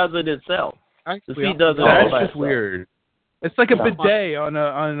seat does it itself. The seat does it all by itself. That's just weird. It's like a bidet on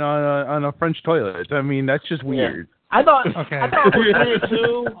a French toilet. I mean, that's just weird. Yeah. I thought it was weird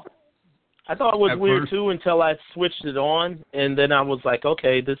too. I thought it was weird too until I switched it on, and then I was like,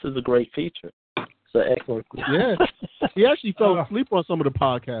 okay, this is a great feature. It's an excellent feature. Yeah. He actually fell asleep on some of the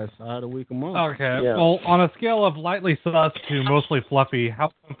podcasts. I had to wake him up. Okay. Yeah. Well, on a scale of lightly sus to mostly fluffy,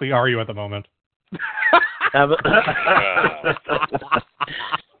 how comfy are you at the moment?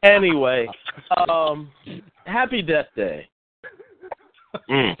 Anyway, happy Death Day.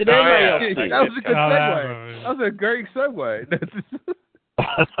 Did anybody else that was a good segue. That was a great segue.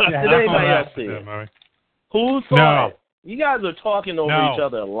 Did anybody else see it? Who saw it? You guys are talking over each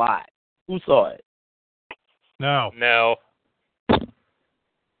other a lot. Who saw it? No.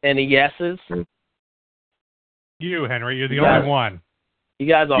 Any yeses? You, Henry. You're the only one. You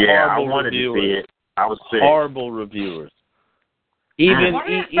guys are horrible I wanted reviewers. To see it. I was sick. Horrible reviewers. Even why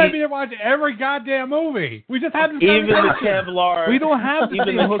do you expect me to watch every goddamn movie? We just haven't. Even the Kevlar. We don't have the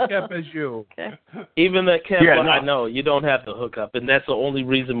same hookup as you. Okay. Even the Kevlar. I know you don't have the hookup, and that's the only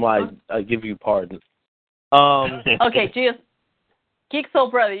reason why I give you pardon. Okay, Geek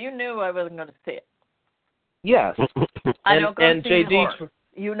Soul Brother, you knew I wasn't going to see it. Yes. I don't go see JD, horror.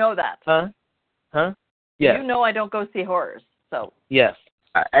 You know that. Huh? Yes. You know I don't go see horrors. So. Yes.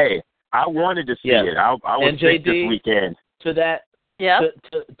 Hey, I wanted to see it. I was sick this weekend. To Yeah.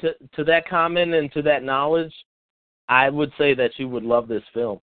 To that comment and to that knowledge, I would say that you would love this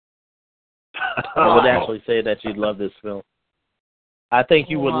film. I would actually say that you'd love this film. I think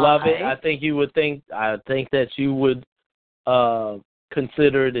you would love it. I think that you would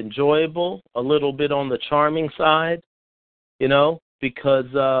consider it enjoyable, a little bit on the charming side, because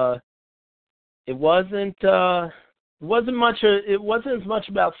it wasn't as much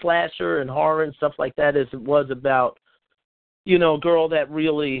about slasher and horror and stuff like that as it was about, a girl that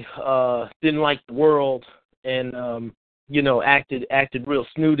really didn't like the world and acted real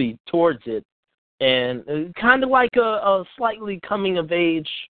snooty towards it, and kind of like a slightly coming of age,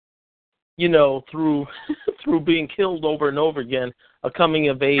 through being killed over and over again, a coming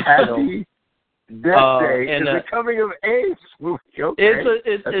of age film. Death Day is a coming of age movie. Okay.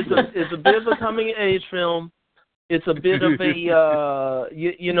 It's a bit of a coming of age film. It's a bit of a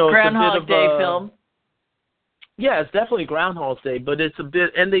Groundhog Day film. Yeah, it's definitely Groundhog Day, but it's a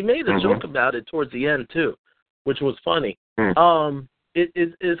bit, and they made a joke about it towards the end too, which was funny.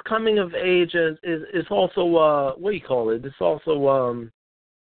 It is coming of age is also what do you call it? It's also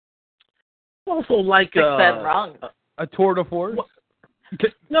like wrong. A tour de force.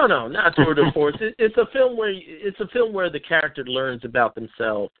 No, not tour de force. It's a film where the character learns about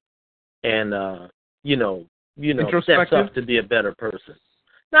themselves and steps up to be a better person.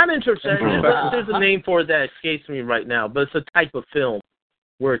 Not introspective. There's a name for it that escapes me right now, but it's a type of film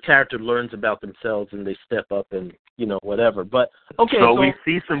where a character learns about themselves and they step up and whatever. But okay, so we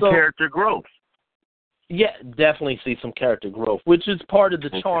see some character growth. Yeah, definitely see some character growth, which is part of the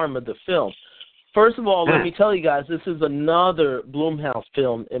charm of the film. First of all, let me tell you guys, this is another Blumhouse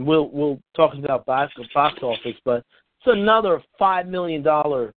film, and we'll talk about box office, but it's another $5 million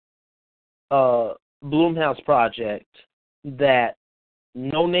Blumhouse project that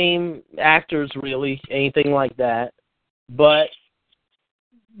no name actors really, anything like that, but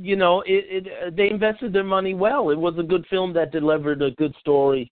they invested their money well. It was a good film that delivered a good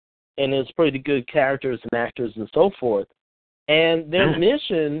story, and it's pretty good characters and actors and so forth. And their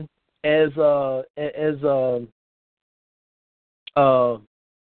mission as what's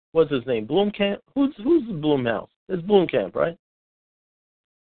his name? Blomkamp? Who's Blumhouse? It's Blomkamp, right?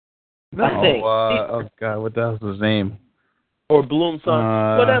 No, oh God, what the hell's his name? Or Bloom,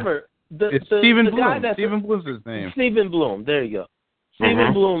 whatever. It's Stephen Blum. Stephen Blum's his name. Stephen Blum. There you go.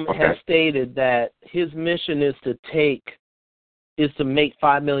 Stephen Blum has stated that his mission is to make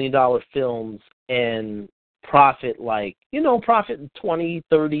 $5 million films and profit profit $20,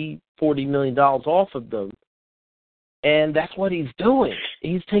 $30, $40 million off of them. And that's what he's doing.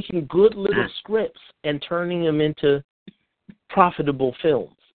 He's taking good little scripts and turning them into profitable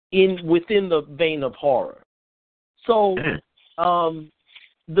films within the vein of horror. So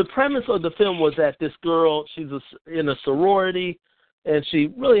the premise of the film was that this girl, she's in a sorority, and she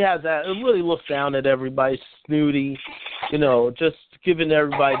really really looks down at everybody, snooty, just giving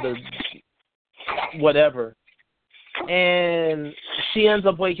everybody the whatever. And she ends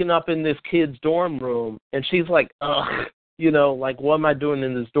up waking up in this kid's dorm room, and she's like, ugh, like, what am I doing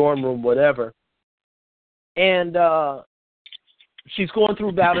in this dorm room, whatever. And she's going through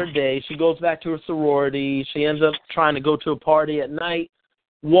about her day. She goes back to her sorority. She ends up trying to go to a party at night,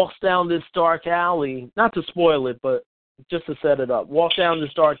 walks down this dark alley, not to spoil it, but just to set it up, walks down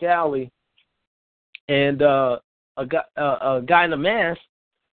this dark alley, and a guy in a mask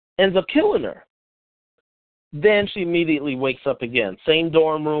ends up killing her. Then she immediately wakes up again. Same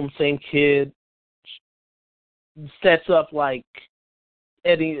dorm room, same kid. Sets up like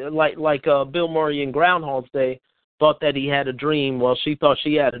Eddie, like Bill Murray in Groundhog Day, thought that he had a dream. Well, she thought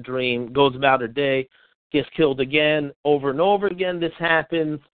she had a dream. Goes about her day, gets killed again, over and over again. This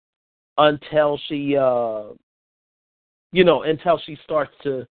happens until she, until she starts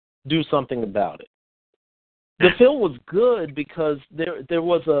to do something about it. The film was good because there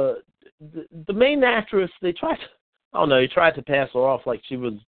was the main actress, they tried to pass her off like she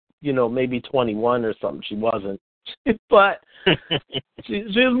was, maybe 21 or something. She wasn't. But she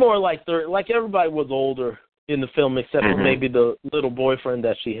was more like 30, like everybody was older in the film except for maybe the little boyfriend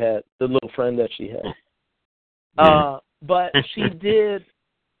that she had, the little friend that she had. But she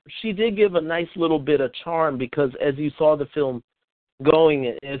did give a nice little bit of charm because as you saw the film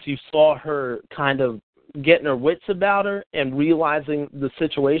going, as you saw her kind of getting her wits about her and realizing the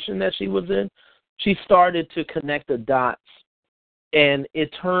situation that she was in, she started to connect the dots, and it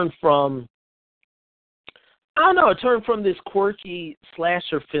turned from this quirky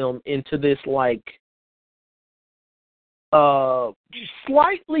slasher film into this like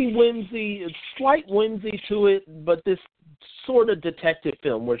slight whimsy to it, but this sort of detective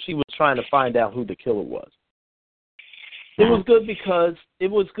film where she was trying to find out who the killer was. It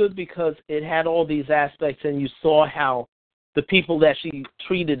was good because it had all these aspects, and you saw how the people that she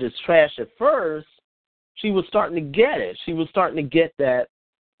treated as trash at first, she was starting to get it. She was starting to get that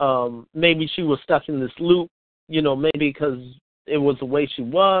maybe she was stuck in this loop, maybe because it was the way she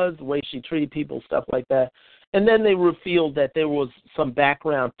was, the way she treated people, stuff like that. And then they revealed that there was some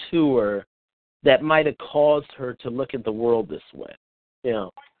background to her that might have caused her to look at the world this way,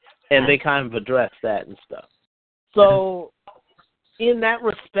 and they kind of addressed that and stuff. So in that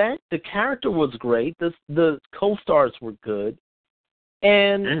respect, the character was great. The co-stars were good.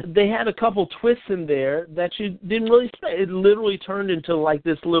 And they had a couple twists in there that you didn't really expect. It literally turned into like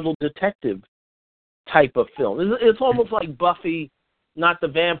this little detective type of film. It's almost like Buffy, not the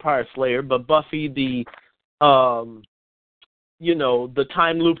Vampire Slayer, but Buffy the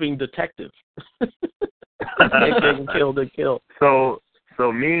time looping detective. They kill.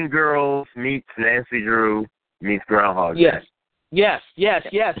 So Mean Girls meets Nancy Drew meets Groundhog Day. Yes.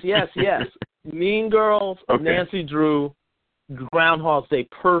 Mean Girls, okay. Nancy Drew, Groundhog Day.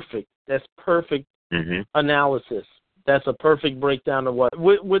 Perfect. That's perfect analysis. That's a perfect breakdown of what,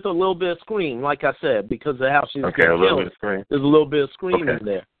 with a little bit of Scream, like I said, because of how she's getting killed. There's a little bit of Scream in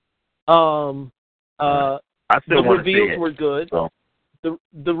there. I still the want to see reveals it, were good. So.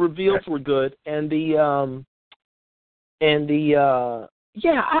 The reveals were good, and you know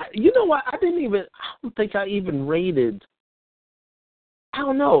what? I don't think I even rated. I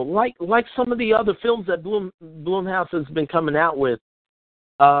don't know, like some of the other films that Blumhouse has been coming out with.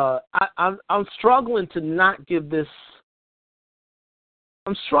 I'm struggling to not give this.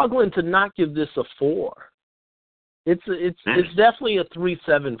 I'm struggling to not give this a 4. It's definitely a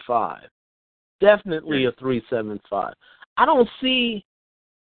 3.75. Definitely a 3.75.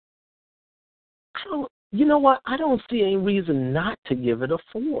 You know what? I don't see any reason not to give it a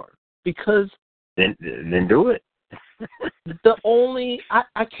 4 because then do it.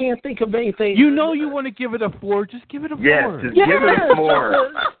 I can't think of anything. You want to give it a 4, just give it a 4. Yes, give it a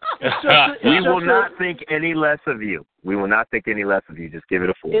 4. We will not think any less of you. We will not think any less of you. Just give it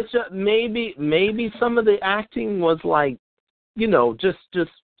a 4. It's just maybe some of the acting was like,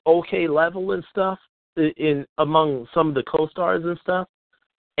 just okay level and stuff in among some of the co-stars and stuff,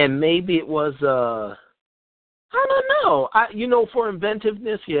 and maybe it was I don't know. For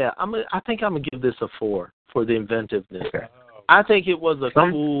inventiveness, I think I'm gonna give this a 4 for the inventiveness. Okay. I think it was a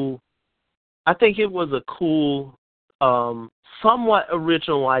cool, somewhat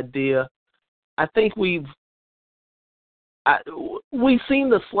original idea. I think we've seen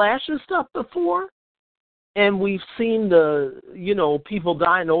the slasher stuff before, and we've seen the people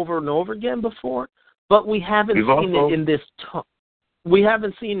dying over and over again before, but we haven't seen it in this tone. We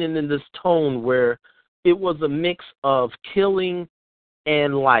haven't seen it in this tone where it was a mix of killing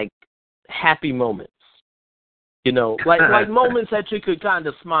and like happy moments. Like moments that you could kind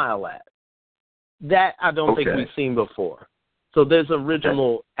of smile at. That I don't think we've seen before. So there's an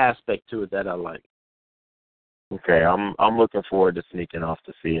original aspect to it that I like. Okay, I'm looking forward to sneaking off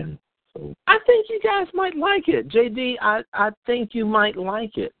to seeing. So. I think you guys might like it, JD. I think you might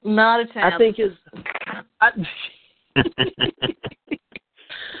like it. Not a chance. I think it's. I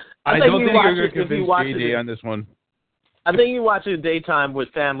don't think you're going to convince JD on this one. I think you watch it in daytime with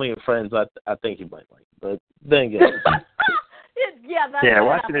family and friends. I think you might like it. But then again.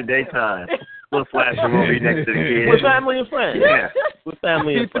 Watch it in daytime. Little slasher movie next to the kids. With family and friends. Yeah. With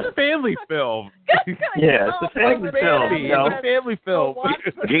family and friends. It's a family film. It's a family film. It's a family film.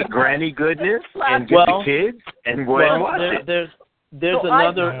 Get granny goodness and get the kids and go ahead and watch it. There's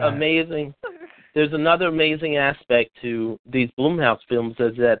another amazing aspect to these Blumhouse films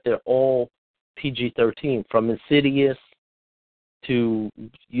is that they're all PG-13, from Insidious to,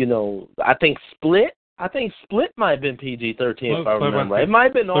 I think Split. I think Split might have been PG-13 if I remember. It might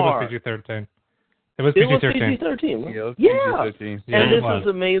have been R. It was PG-13. It was PG-13. Yeah. PG-13. And this is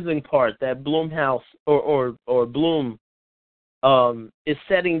the amazing part that Blumhouse or Blum is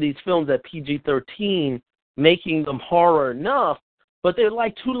setting these films at PG-13, making them horror enough, but they're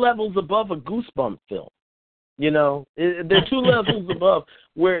like 2 levels above a Goosebumps film. They're 2 levels above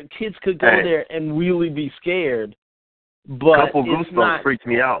where kids could go there and really be scared. But a couple Goosebumps freaked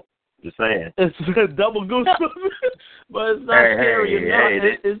me out. Just saying. It's a double Goosebumps, but it's not scary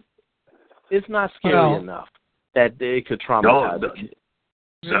enough. It's not scary enough that it could traumatize a kid.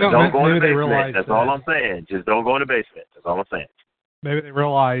 Don't go in the basement. That's all I'm saying. Just don't go in the basement. That's all I'm saying. Maybe they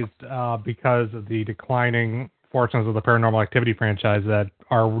realized because of the declining fortunes of the Paranormal Activity franchise that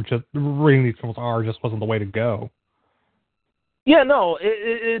reading these films just wasn't the way to go. Yeah, no,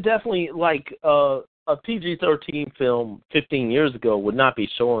 it definitely, like a PG-13 film 15 years ago would not be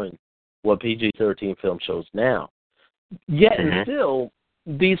showing what PG-13 film shows now. Yet and still,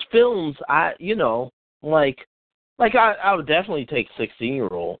 these films, I would definitely take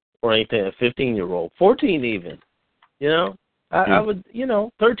 16-year-old or anything, a 15-year-old, 14 even. I would,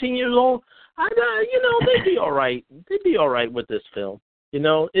 13 years old. They'd be all right. They'd be all right with this film. It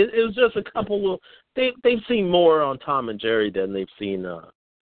was just a couple of. They've seen more on Tom and Jerry than they've seen.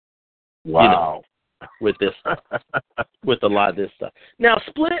 Wow. With this, with a lot of this stuff. Now,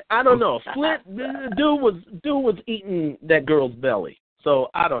 Split, I don't know. Split, dude was eating that girl's belly. So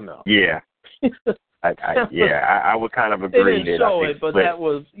I don't know. Yeah. I would kind of agree. They didn't show it, but that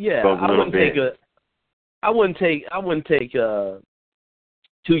was I wouldn't take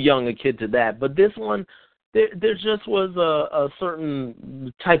too young a kid to that. But this one, there just was a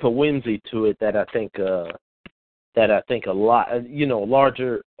certain type of whimsy to it that I think a lot,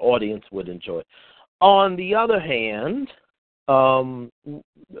 larger audience would enjoy. On the other hand, not on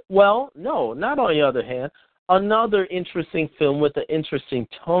the other hand, another interesting film with an interesting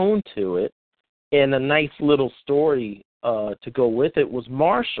tone to it and a nice little story to go with it was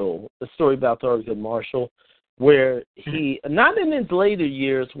Marshall, the story about Thurgood Marshall, where he, not in his later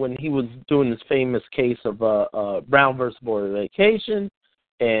years when he was doing this famous case of Brown versus Board of Education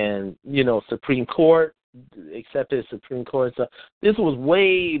and, Supreme Court, accepted Supreme Court. So this was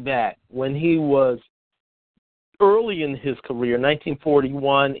way back when he was early in his career,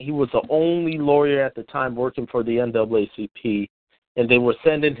 1941. He was the only lawyer at the time working for the NAACP, and they were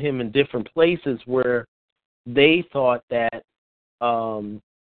sending him in different places where they thought that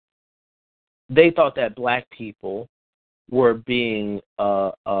black people were being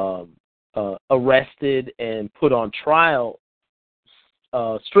arrested and put on trial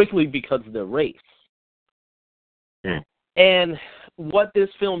strictly because of their race. And what this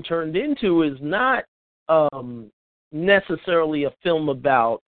film turned into is not necessarily a film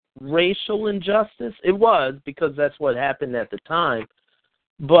about racial injustice. It was, because that's what happened at the time,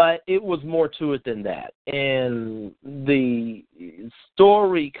 but it was more to it than that. And the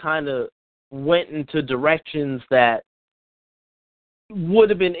story kind of went into directions that would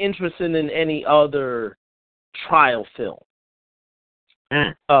have been interesting in any other trial film,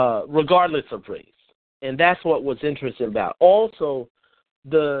 regardless of race. And that's what was interesting about. Also,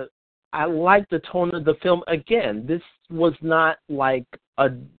 I like the tone of the film. Again, this was not like a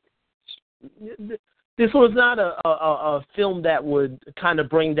film that would kind of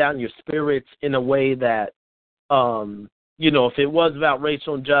bring down your spirits in a way that, if it was about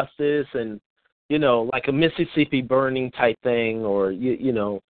racial injustice and, like a Mississippi Burning type thing, or,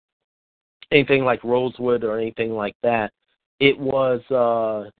 anything like Rosewood or anything like that. It was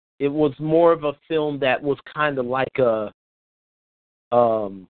more of a film that was kind of like a,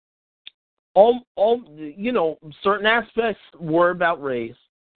 certain aspects were about race,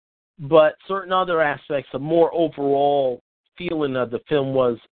 but certain other aspects, a more overall feeling of the film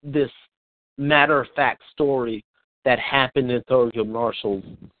was this matter-of-fact story that happened in Thurgood Marshall's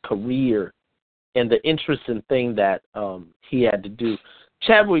career and the interesting thing that he had to do.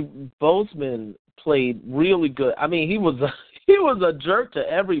 Chadwick Boseman played really good. I mean, he was a jerk to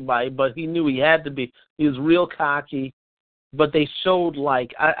everybody, but he knew he had to be. He was real cocky, but they showed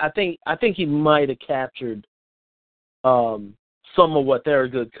I think he might have captured some of what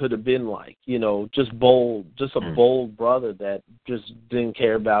Thurgood could have been like. Just bold, just a bold brother that just didn't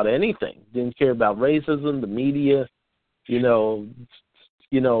care about anything. Didn't care about racism, the media,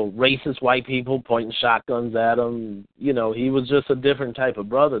 racist white people pointing shotguns at him. He was just a different type of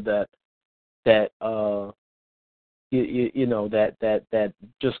brother that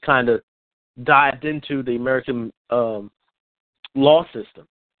just kind of dived into the American law system,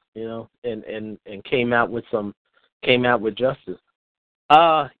 and came out with justice.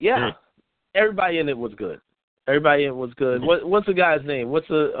 Everybody in it was good. What's the guy's name? What's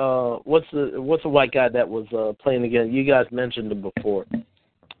the white guy that was playing again? You guys mentioned him before.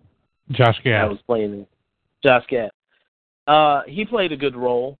 Josh Gad. I was playing Josh Gad. He played a good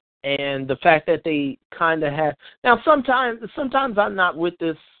role, and the fact that they kind of had. Now, sometimes I'm not with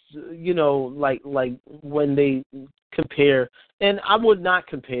this, like when they compare, and I would not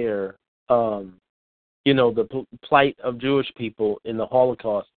compare, the plight of Jewish people in the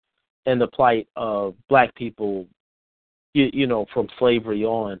Holocaust and the plight of black people, from slavery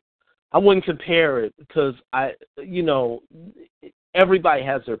on. I wouldn't compare it because everybody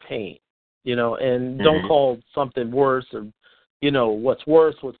has their pain, and don't call something worse or, what's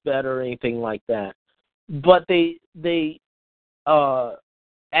worse, what's better, anything like that. But they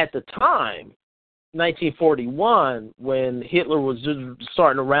at the time, 1941, when Hitler was just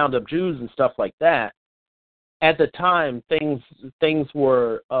starting to round up Jews and stuff like that, at the time things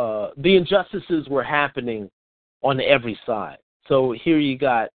were the injustices were happening on every side. So here you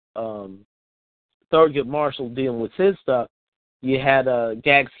got Thurgood Marshall dealing with his stuff. You had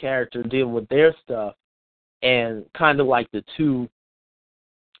Gag's character dealing with their stuff, and kind of like the two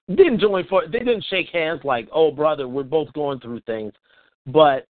didn't join for. They didn't shake hands like, "Oh, brother, we're both going through things,"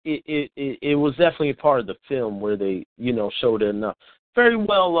 but it was definitely a part of the film where they, showed it enough. Very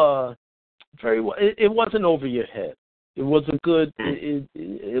well. It wasn't over your head. It was a good.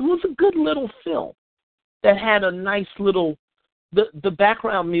 It was a good little film that had a nice little. The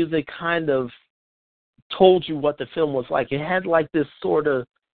background music kind of told you what the film was like. It had like this sort of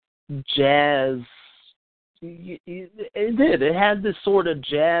jazz. It did. It had this sort of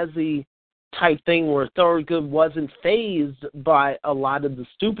jazzy type thing where Thurgood wasn't fazed by a lot of the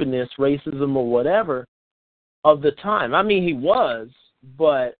stupidness, racism, or whatever of the time. I mean, he was,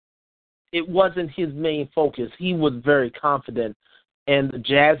 but it wasn't his main focus. He was very confident, and the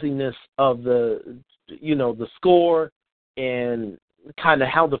jazziness of the score and kind of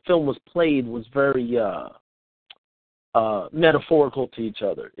how the film was played was very metaphorical to each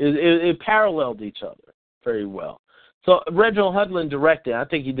other. It paralleled each other very well. So Reginald Hudlin directed. I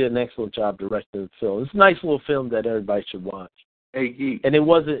think he did an excellent job directing the film. It's a nice little film that everybody should watch. Hey, Geek. And it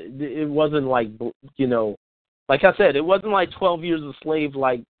wasn't like, like I said, it wasn't like 12 Years a Slave,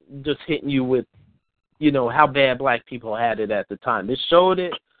 like just hitting you with, how bad black people had it at the time. It showed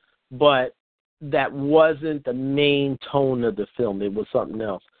it, but that wasn't the main tone of the film. It was something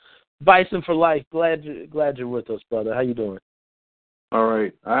else. Bison for life. Glad you're with us, brother. How you doing? All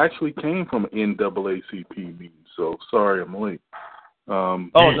right. I actually came from an NAACP meeting, so sorry I'm late.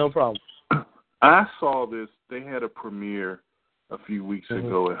 No problem. I saw this. They had a premiere a few weeks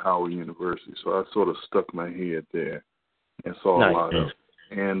ago at Howard University, so I sort of stuck my head there and saw a lot of it.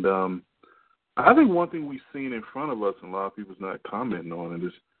 And I think one thing we've seen in front of us, and a lot of people's not commenting on it,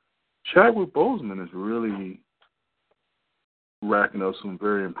 is Chadwick Boseman is really racking up some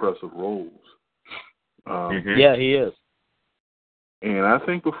very impressive roles. Yeah, he is. And I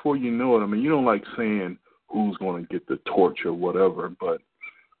think before you know it, I mean, you don't like saying who's going to get the torch or whatever, but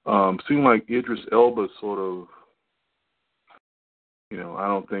seemed like Idris Elba sort of, I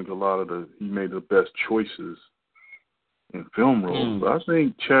don't think he made the best choices in film roles. But I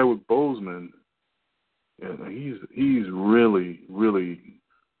think Chadwick Boseman, he's really, really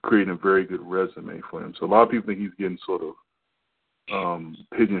creating a very good resume for him. So a lot of people think he's getting sort of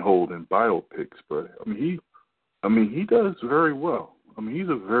pigeonholed in biopics, but he does very well. I mean, he's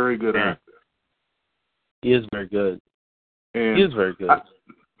a very good actor. He is very good. And he is very good.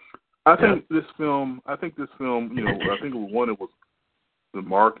 I think this film, I think one, it was the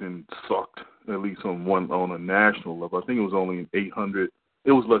marketing sucked, at least on a national level. I think it was only in 800.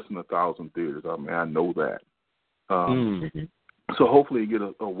 It was less than 1,000 theaters. I mean, I know that. So hopefully you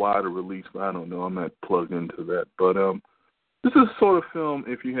get a wider release, but I don't know. I'm not plugged into that. But this is sort of film,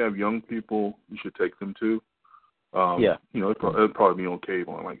 if you have young people, you should take them to. It'll probably be on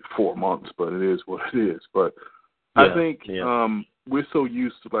cable in like 4 months, but it is what it is. But I think we're so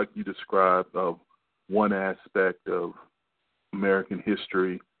used to, like you described, of one aspect of American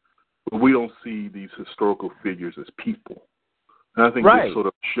history, but we don't see these historical figures as people. And I think we've sort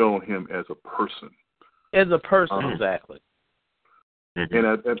of shown him as a person. As a person, exactly. And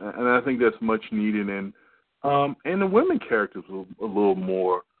I think that's much needed. And the women characters were a little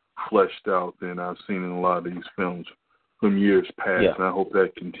more fleshed out than I've seen in a lot of these films from years past, and I hope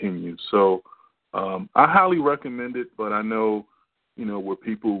that continues. So I highly recommend it, but I know, where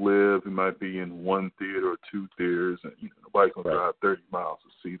people live, it might be in one theater or two theaters, and nobody's going to drive 30 miles to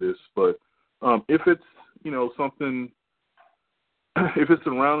see this. But if it's, something, if it's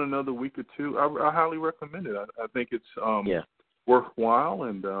around another week or two, I highly recommend it. I think it's worthwhile,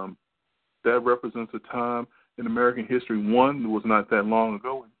 and that represents a time in American history, one, was not that long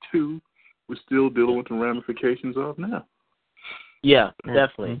ago, and two, we're still dealing with the ramifications of now. Yeah,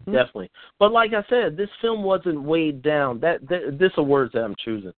 definitely. But like I said, this film wasn't weighed down. These are words that I'm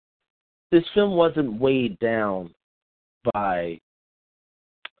choosing. This film wasn't weighed down by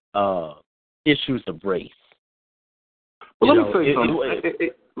issues of race. Well, let me say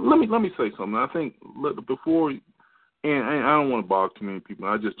something. Let me say something. I think before, and I don't want to bog too many people.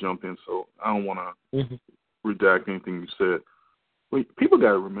 I just jumped in, so I don't want to redact anything you said. But people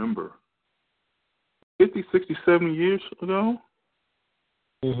got to remember, 50, 60, 70 years ago,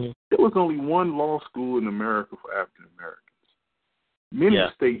 there was only one law school in America for African Americans. Many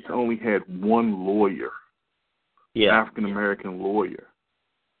states only had one lawyer, African American lawyer.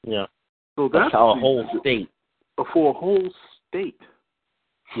 Yeah. So that's a whole state. For a whole state.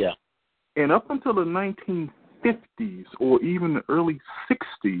 Yeah. And up until the 1950s or even the early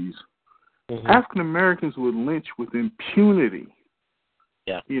 60s, African Americans would lynch with impunity.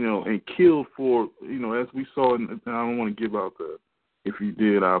 Yeah. And kill for, as we saw, and I don't want to give out if you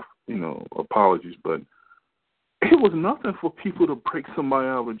did, apologies, but it was nothing for people to break somebody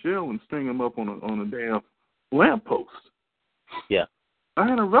out of jail and string them up on a damn lamppost. Yeah. I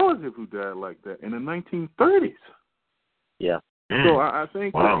had a relative who died like that in the 1930s. Yeah. So I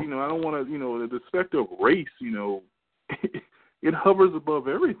think that, I don't want to, the specter of race, it hovers above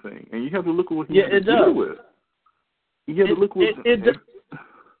everything, and you have to look at what he had to deal with. You have to look what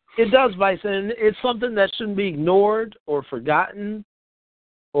it does, Bison. It's something that shouldn't be ignored or forgotten,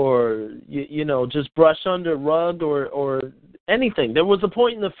 or just brushed under a rug or anything. There was a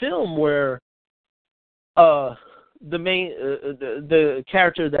point in the film where the main the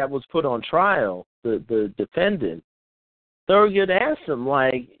character that was put on trial, the defendant, Thurgood asked him,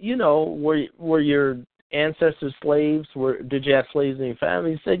 like, were your ancestors slaves? Did you have slaves in your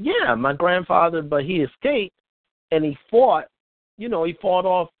family? He said, yeah, my grandfather, but he escaped and he fought. He fought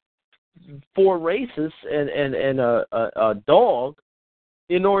off 4 racists and a dog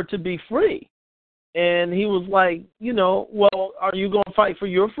in order to be free. And he was like, well, are you going to fight for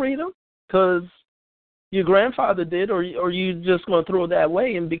your freedom? Because your grandfather did, or are you just going to throw that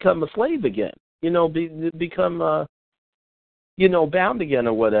away and become a slave again? Become, bound again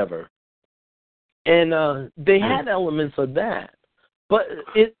or whatever. And they had elements of that. But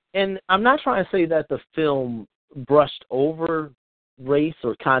and I'm not trying to say that the film brushed over race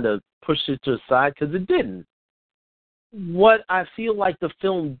or kind of pushed it to the side, because it didn't. What I feel like the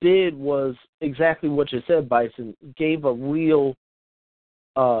film did was exactly what you said, Bison, gave a real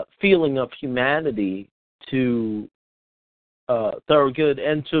feeling of humanity to Thurgood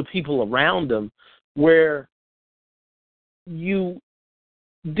and to people around him, where you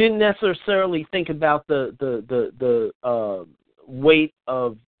didn't necessarily think about the weight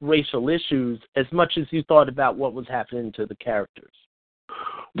of racial issues as much as you thought about what was happening to the characters.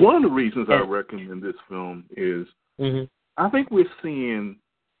 One of the reasons I recommend this film is I think we're seeing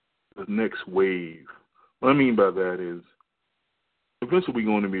the next wave. What I mean by that is eventually we're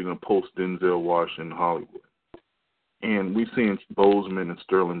going to be in a post-Denzel Washington Hollywood. And we're seeing Boseman and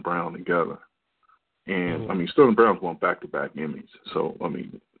Sterling Brown together. And, Sterling Brown's won back-to-back Emmys. So,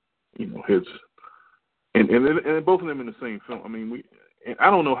 his... And both of them in the same film. I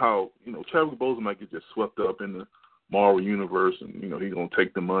don't know how, Chadwick Boseman might get just swept up in the Marvel universe and, he's going to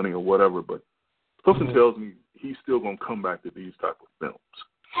take the money or whatever, but something tells me he's still going to come back to these type of films.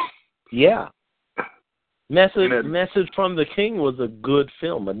 Yeah. Message from the King was a good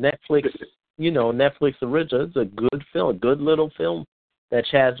film, a Netflix original. It's a good film, a good little film that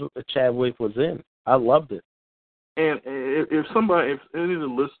Chadwick was in. I loved it. And if any of the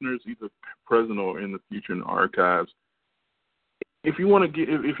listeners, either present or in the future in the archives, if you want to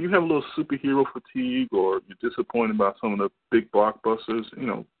if you have a little superhero fatigue or you're disappointed about some of the big blockbusters,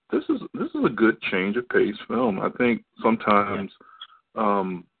 this is a good change of pace film. I think sometimes,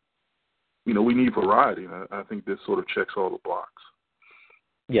 we need variety. I think this sort of checks all the blocks.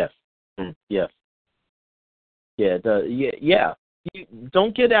 Yes. Yes. Yeah. You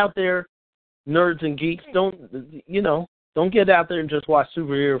don't get out there, nerds and geeks. Don't get out there and just watch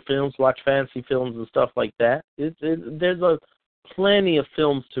superhero films, watch fantasy films and stuff like that. There's plenty of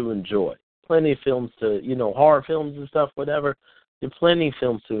films to enjoy. Plenty of films to, horror films and stuff, whatever. There's plenty of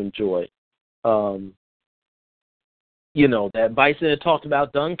films to enjoy. That Bison had talked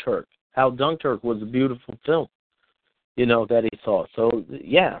about Dunkirk, how Dunkirk was a beautiful film, that he saw. So,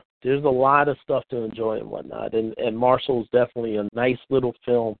 yeah, there's a lot of stuff to enjoy and whatnot. And Marshall's definitely a nice little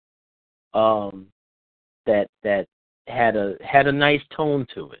film that had a nice tone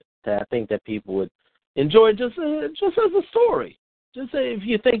to it that I think that people would enjoy just as a story. Just if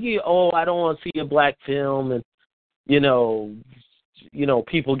you're thinking, I don't want to see a black film and,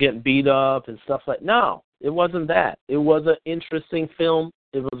 people getting beat up and stuff like that. No, it wasn't that. It was an interesting film.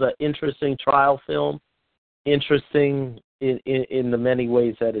 It was an interesting trial film. Interesting in the many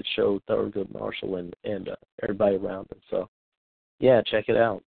ways that it showed Thurgood Marshall and everybody around him. So, yeah, check it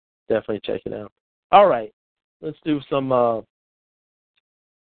out. Definitely check it out. All right, let's do some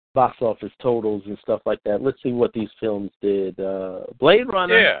box office totals and stuff like that. Let's see what these films did. Blade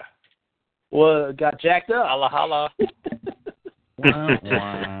Runner. Yeah. Well, got jacked up. Holla, holla.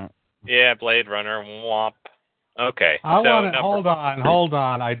 Yeah, Blade Runner. Womp. Okay. Hold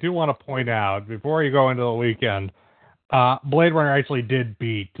on. I do want to point out, before you go into the weekend, Blade Runner actually did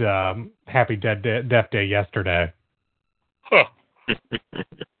beat Happy Death Day yesterday. Huh.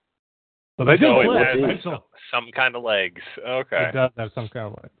 So they did some kind of legs. Okay. It does have some kind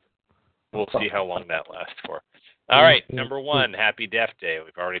of legs. We'll see how long that lasts for. All right, number 1, Happy Death Day.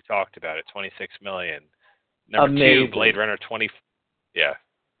 We've already talked about it. $26 million. Number 2, Blade Runner 20. Yeah,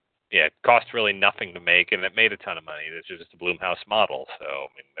 it cost really nothing to make, and it made a ton of money. This is just a Blumhouse model, so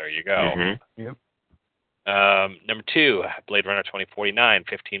there you go. Yep. Number 2, Blade Runner 2049,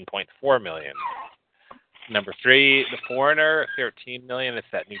 $15.4 million. Number 3, The Foreigner, $13 million. It's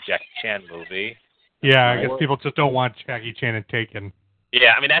that new Jackie Chan movie. Yeah, I guess people just don't want Jackie Chan and Taken.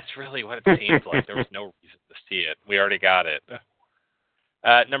 Yeah, that's really what it seems like. There was no reason to see it. We already got it.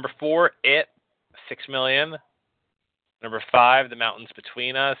 Number 4, It, $6 million. Number 5, The Mountains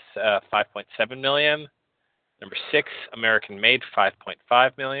Between Us, $5.7 million. Number 6, American Made,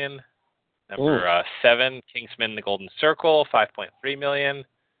 $5.5 million. Number 7, Kingsman: The Golden Circle, $5.3 million.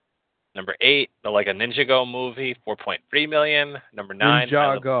 Number 8, the Like a Ninjago movie, $4.3 million. Number 9,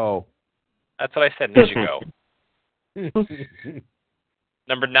 Ninjago. That's what I said, Ninjago.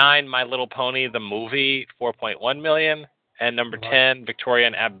 Number 9, My Little Pony, the movie, $4.1 million. And number 10, Victoria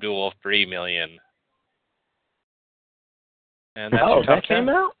and Abdul, $3 million. And that's that came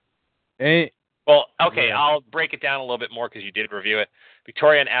out? Well, okay, I'll break it down a little bit more because you did review it.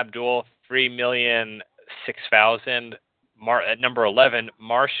 Victoria and Abdul, $3,006,000. At number 11,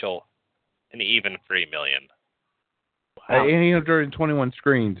 Marshall, an even $3 million. 821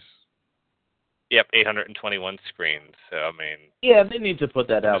 screens. Yep, 821 screens. So yeah, they need to put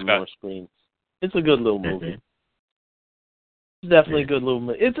that out on more screens. It's a good little movie. It's definitely a good little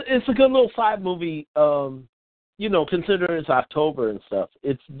movie. It's a good little side movie. Considering it's October and stuff,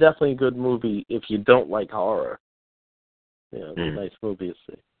 it's definitely a good movie if you don't like horror. Yeah, it's a nice movie to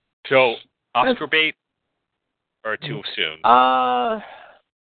see. So, Oscar bait or too soon?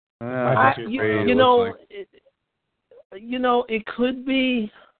 It could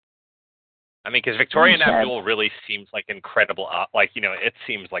be. Because Victoria and Abdul really seems like incredible. It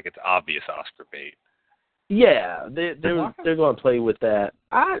seems like it's obvious Oscar bait. Yeah, they're going to play with that.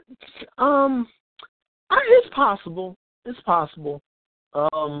 It's possible. It's possible.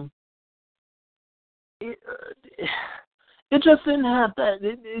 It just didn't have that.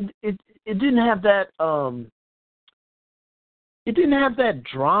 It didn't have that. It didn't have that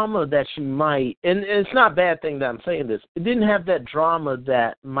drama that you might. And it's not a bad thing that I'm saying this. It didn't have that drama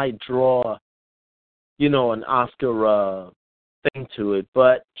that might draw, an Oscar thing to it.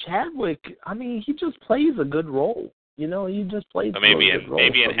 But Chadwick, he just plays a good role. He just plays. Maybe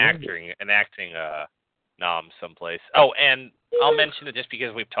an acting nom someplace. Oh, and I'll mention it just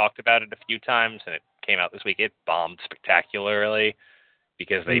because we've talked about it a few times, and it came out this week. It bombed spectacularly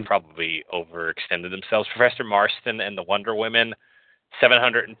because they probably overextended themselves. Professor Marston and the Wonder Women,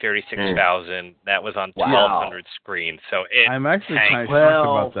 736,000. That was on 1,200 screens. So I'm actually kind of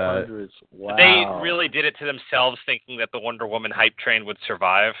shocked about that. Wow. They really did it to themselves, thinking that the Wonder Woman hype train would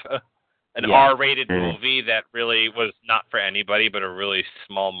survive. An R-rated movie that really was not for anybody, but a really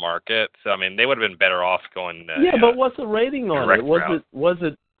small market. So they would have been better off going. But what's the rating on it? Was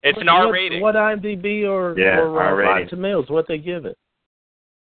it? It's an R rating. What IMDb or Rotten Tomatoes? What they give it?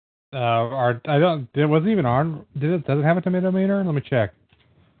 I don't. It wasn't even on. Does it have a tomato meter? Let me check.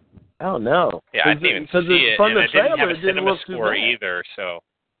 I don't know. Yeah, I didn't even see it, and it didn't have a cinema score either. So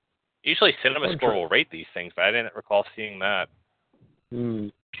usually cinema score will rate these things, but I didn't recall seeing that.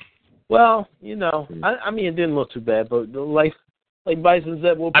 Well, it didn't look too bad, but like Bison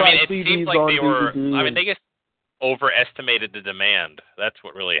said, we'll probably see these on DVD. They just overestimated the demand. That's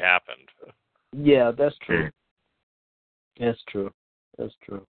what really happened. Yeah, that's true. That's true.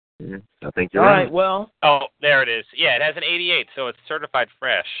 I think you're right. All right, well. Oh, there it is. Yeah, it has an 88, so it's certified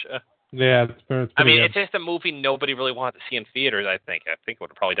fresh. Yeah, it's good. It's just a movie nobody really wanted to see in theaters, I think. I think it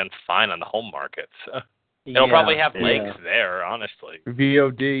would have probably done fine on the home markets. It'll probably have legs there, honestly.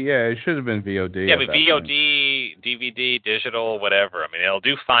 VOD, it should have been VOD. Yeah, but VOD, DVD, digital, whatever. It'll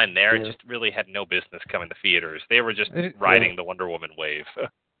do fine there. It just really had no business coming to theaters. They were just riding the Wonder Woman wave.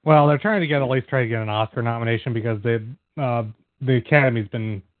 Well, they're trying to get an Oscar nomination because the Academy's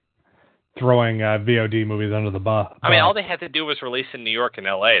been throwing VOD movies under the bus. All they had to do was release in New York and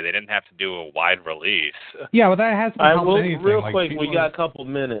LA. They didn't have to do a wide release. Yeah, but that has to help anything. Real quick, we got a couple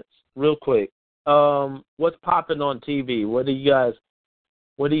minutes. Real quick. What's popping on TV? What do you guys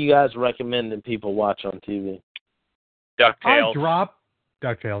recommending people watch on TV? DuckTales.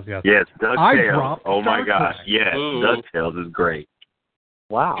 DuckTales, yes. Yes, DuckTales. Oh my gosh, yes, DuckTales is great.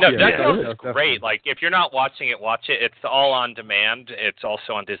 Wow. No, DuckTales is great. Like, if you're not watching it, watch it. It's all on demand. It's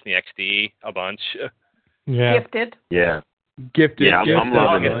also on Disney XD a bunch. Yeah. Gifted. Yeah. Gifted. Yeah, I'm I'll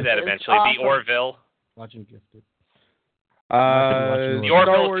loving get to that eventually. The Orville. Watching Gifted. The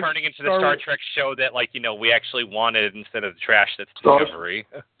Orville is turning into the Star Trek show that, we actually wanted instead of the trash that's Discovery.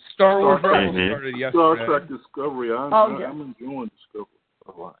 Star Wars Rebels started yesterday. Star Trek Discovery. I'm enjoying Discovery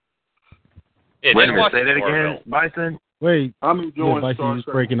a lot. Yeah, wait a minute, say that again, Bison? Wait. I'm enjoying Bison,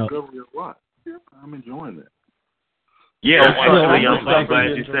 Star Trek Discovery a lot. Yeah, I'm enjoying that. Yeah, actually, I'm so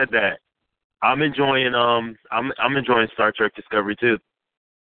glad you said that. I'm enjoying I'm enjoying Star Trek Discovery too.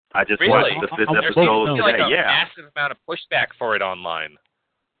 I just watched the 5th episode today. Like a massive amount of pushback for it online.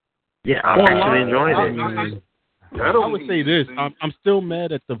 Yeah, I'm actually enjoying it. I would say this: I'm still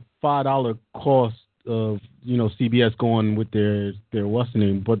mad at the $5 cost of CBS going with their what's the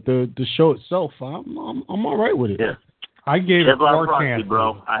name, but the show itself, I'm all right with it. Yeah, I gave it 4 chances,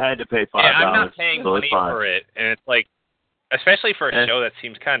 bro. I had to pay $5. Yeah, I'm not paying money for it, and it's like, especially for a show that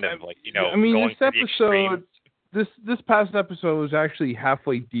seems kind of like going this to the extreme. This past episode was actually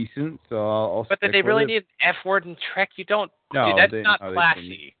halfway decent, so I'll But did they really need an F word in Trek? You don't. No, dude, that's not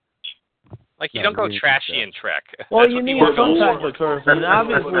classy. Like, you don't go trashy in Trek. Well, you need some type of curse. And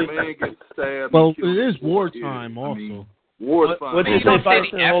obviously, well, it is wartime also. Wartime. What did you say,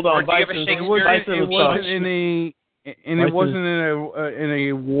 Bison? Hold on, Bison. It wasn't in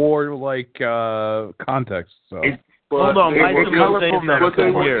a war-like context. So. Hold on, but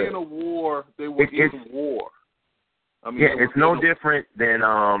they were in a war. They were in war. I mean, it's no different than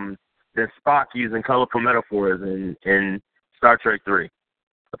Spock using colorful metaphors in Star Trek 3.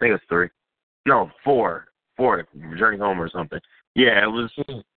 I think it's 3. No, 4. Journey Home or something. Yeah, it was,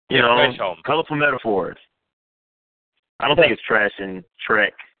 colorful metaphors. I don't think it's trash in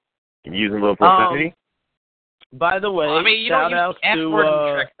Trek and using a little profanity. By the way, I mean, you don't use F-word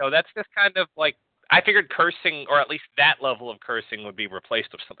in Trek, though. That's just kind of like, I figured cursing, or at least that level of cursing, would be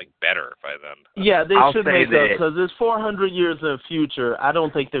replaced with something better by then. Yeah, they should make that, because it's 400 years in the future. I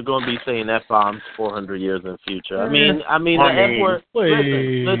don't think they're going to be saying F-bombs 400 years in the future. I mean, the F-word.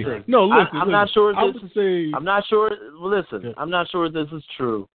 Listen. No, listen. I'm not sure this. I'm not sure. Listen, I'm not sure this is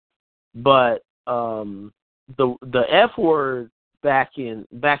true, but the F-word back in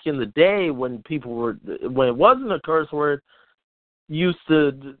the day when it wasn't a curse word.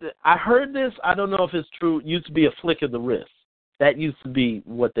 I heard this, I don't know if it's true, used to be a flick of the wrist. That used to be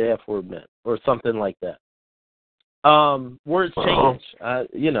what the F word meant, or something like that. Words change.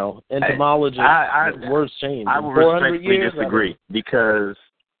 Entomology, words change. I will respectfully disagree, because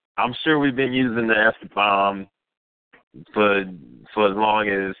I'm sure we've been using the F-bomb for as long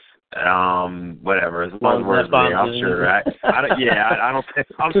as whatever, as long as words there, I'm sure.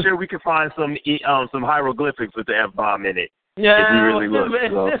 I'm sure we can find some hieroglyphics with the F-bomb in it. Yeah, if we really look.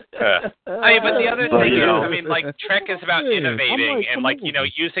 So. I mean, but the other thing is, I mean, like, Trek is about innovating, and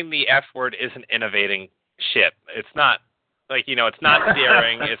using the F word isn't innovating shit. It's not it's not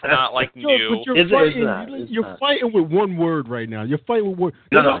daring. It's not like new. But you're fighting with one word right now. You're fighting with one.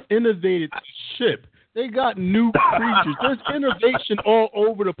 They're not innovated ship. They got new creatures. There's innovation all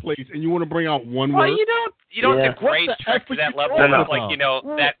over the place, and you want to bring out one word? Well, you don't degrade Trek to that level of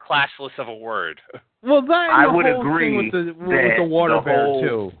that classless of a word. Well, I would agree with the water bear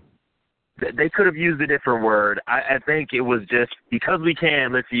too. They could have used a different word. I think it was just because we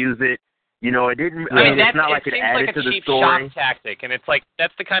can. Let's use it. It didn't. It's not like it added to the story. It seems like a cheap shock tactic, and it's like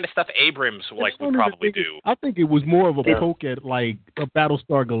that's the kind of stuff Abrams would probably do. I think it was more of a poke at like a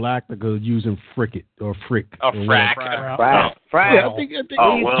Battlestar Galactica using frick. Frack. Yeah, I think he's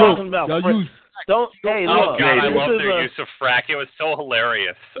talking about frick. Hey, look. Oh, God, I love their use of frack. It was so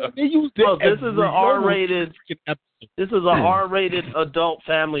hilarious. They used it. This is an R-rated. This is an R-rated adult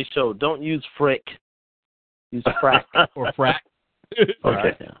family show. Don't use frick. Use frack or frack.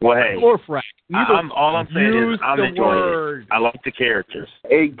 Okay. Well, hey. Or frack. All I'm saying is I'm enjoying it. I like the characters.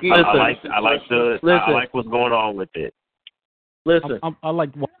 Hey, Geek. I like what's going on with it. Listen. I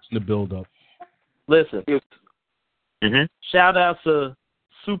like watching the build up. Listen. Mm-hmm. Shout out to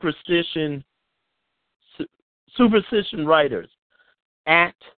Superstition Writers,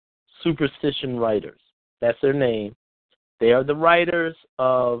 at Superstition Writers. That's their name. They are the writers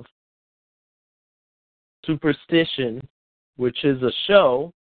of Superstition, which is a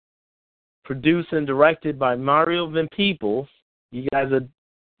show produced and directed by Mario Van Peebles. You guys have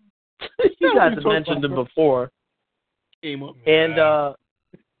mentioned him before. And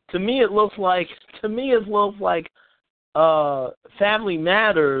to me it looks like Family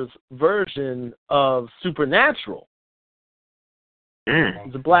Matters version of Supernatural.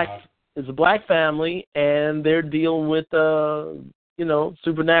 It's a black family, and they're dealing with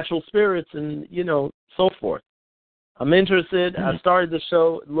supernatural spirits and so forth. I'm interested. I started the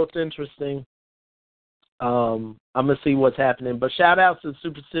show. It looked interesting. I'm gonna see what's happening. But shout out to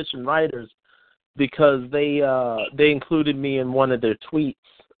Superstition Writers, because they included me in one of their tweets.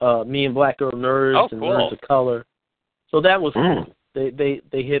 Me and Black Girl Nerds and Nerds of Color. So that was cool. They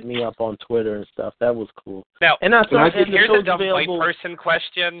hit me up on Twitter and stuff. That was cool. Now, and I thought here's a dumb white person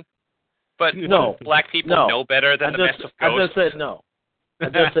question, but no, black people know better than the mess of ghosts. I just said no.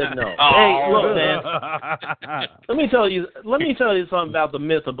 Hey, look, man. Let me tell you something about the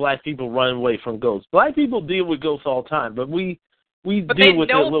myth of black people running away from ghosts. Black people deal with ghosts all the time, but we deal with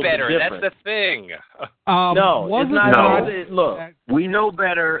it a little better. bit different. That's the thing. No, it's not. No. Look, we know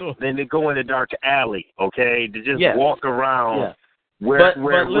better than to go in the dark alley. Okay, to just walk around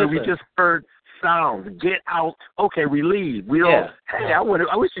where we just heard sounds. Get out. Okay, we leave. We don't. Hey, I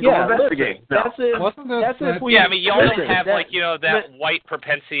wish you go investigate. No. That's it. That's it. I mean, you always have that white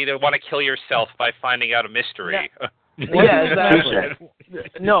propensity to want to kill yourself by finding out a mystery. Yeah, exactly.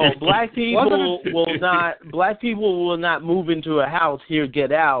 No, black people will not move into a house, here,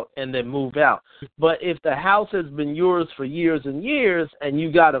 get out, and then move out. But if the house has been yours for years and years, and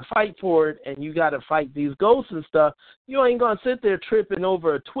you got to fight for it, and you got to fight these ghosts and stuff, you ain't gonna sit there tripping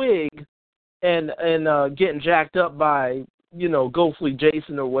over a twig and getting jacked up by ghostly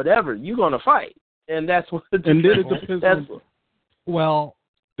Jason or whatever. You're gonna fight, and that's what. And then it depends.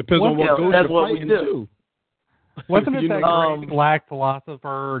 Depends on what ghost you're fighting too. Wasn't it that great black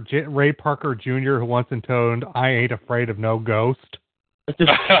philosopher Ray Parker Jr. who once intoned, "I ain't afraid of no ghost"?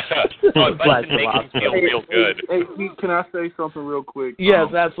 Black make him feel real good. Hey, can I say something real quick?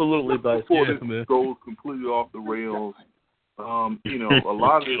 Yes, absolutely, Bryce. Before this goes completely off the rails, a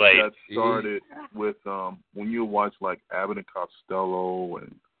lot of this got started with when you watch like Abbott and Costello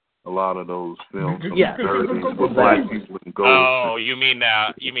and a lot of those films. Yeah. With black people and ghosts. Oh, you mean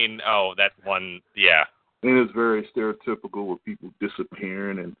that one? Yeah. And it's very stereotypical with people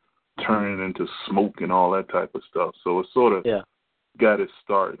disappearing and turning into smoke and all that type of stuff. So it sort of got its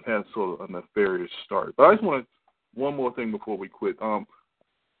start. It had sort of a nefarious start. But I just want one more thing before we quit.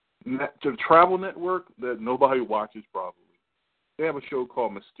 The Travel Network that nobody watches probably. They have a show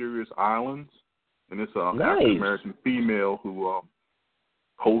called Mysterious Islands, and it's an African American female who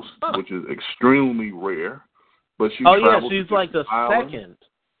hosts, which is extremely rare. But she travels she's like the islands. Second.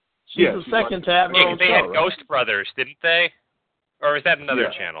 She's the second to have her own they show, had right? Ghost Brothers, didn't they? Or is that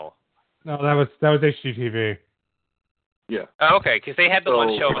another channel? No, that was HGTV. Yeah. Oh, okay, because they had the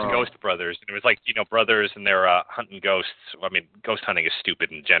one show was Ghost Brothers, and it was like brothers and they're hunting ghosts. I mean, ghost hunting is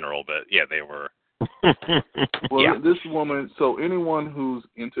stupid in general, but yeah, they were. Well, this woman. So anyone who's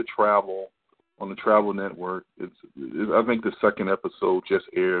into travel on the Travel Network, it's I think the second episode just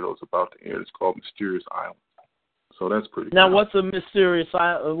aired or was about to air. It's called Mysterious Island. So that's pretty. Now, cool. what's a mysterious?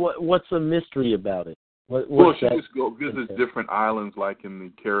 What's the mystery about it? She just visits different islands, like in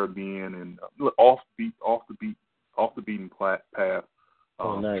the Caribbean and off the beaten path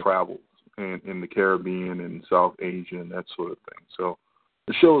travels in the Caribbean and South Asia and that sort of thing. So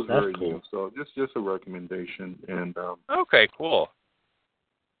the show is very cool. new. So just a recommendation. And okay, cool.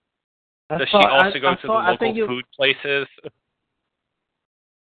 Does she also go to the local food places?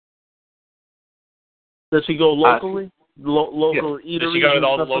 Does she go locally? Local eateries? Does she go to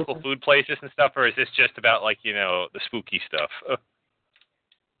all the local food places and stuff, or is this just about the spooky stuff?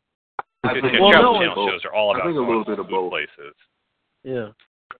 Channel shows are all about I think a little bit of both places. Yeah.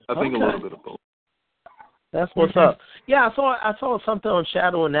 I think a little bit of both. That's what's up. Yeah, I saw something on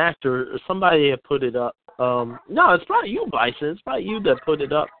Shadow and Actor. Somebody had put it up. No, it's probably you, Bison. It's probably you that put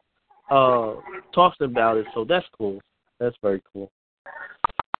it up, talking about it. So that's cool. That's very cool.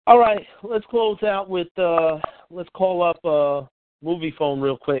 All right, let's close out with, let's call up Movie Phone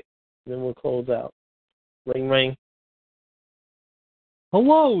real quick, then we'll close out. Ring, ring.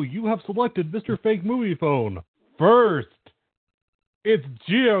 Hello, you have selected Mr. Fake Movie Phone. First, it's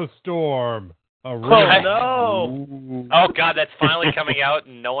Geostorm. Oh, no. Oh, God, that's finally coming out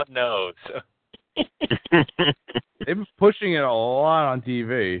and no one knows. They've been pushing it a lot on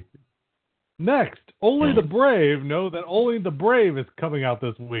TV. Next, Only the Brave know that Only the Brave is coming out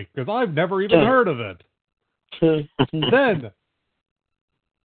this week, because I've never even heard of it. Then,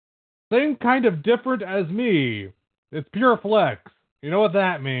 same kind of different as me. It's Pure Flex. You know what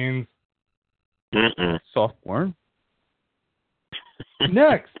that means. Software.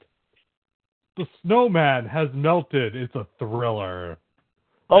 Next, The Snowman Has Melted. It's a thriller.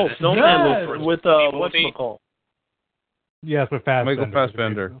 Oh, Snowman with whatchamacallit? Yes, with Fassbender. Michael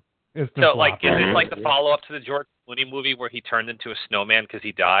Fassbender. So, is it like the follow-up to the George Clooney movie where he turned into a snowman because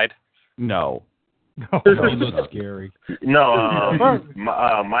he died? No. No, that's scary. No,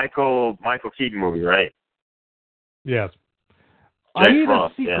 Michael Keaton movie, right? Yes. Jack Aida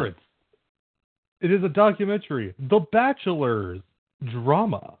Frost, Secrets. Yeah. It is a documentary. The Bachelors.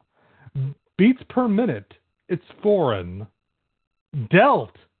 Drama. Beats per minute. It's foreign.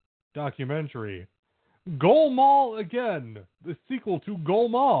 Dealt. Documentary. Golmaal again, the sequel to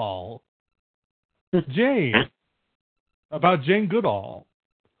Golmaal. Jane, about Jane Goodall.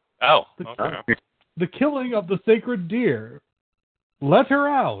 Oh, okay. The Killing of the Sacred Deer. Let Her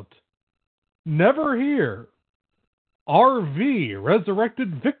Out. Never Here. RV,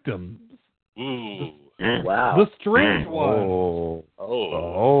 Resurrected Victims. Ooh. Wow. The Strange One.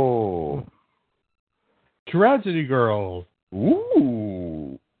 Oh. Tragedy Girls.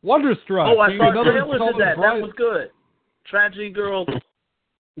 Ooh. Wonderstruck. Oh, I saw trailers to that. That was good. Tragedy Girls,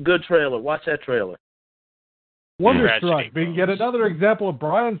 good trailer. Watch that trailer. Wonderstruck being yet another example of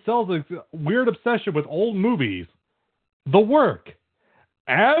Brian Selznick's weird obsession with old movies. The Work.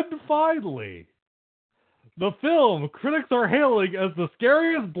 And finally, the film critics are hailing as the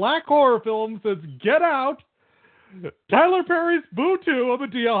scariest black horror film since Get Out, Tyler Perry's Boo 2 of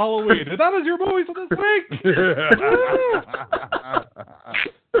Medea Halloween. And that is your movies for this week.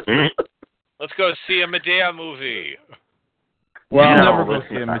 Let's go see a Medea movie. Well, never go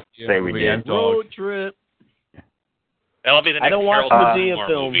see a Medea movie. Road trip. That'll be the next Carol Medea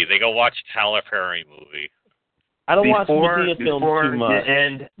movie. They go watch Tyler Perry movie. I don't watch Medea films too much. Before the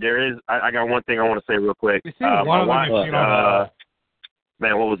end, I got one thing I want to say real quick. Man,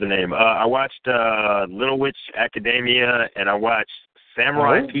 what was the name? I watched Little Witch Academia, and I watched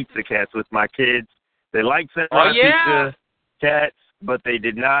Samurai Pizza Cats with my kids. They liked Samurai Pizza Cats, but they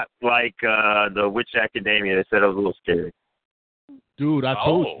did not like the Witch Academia. They said it was a little scary. Dude, I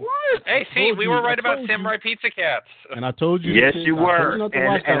told you. Hey, see, we were right about Samurai Pizza Cats. And I told you. Yes, you were.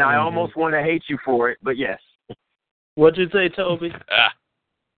 And I almost want to hate you for it, but yes. What'd you say, Toby?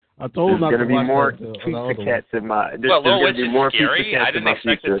 I told him there's going to be more Pizza Cats in my... Well, Little Witch is scary. I didn't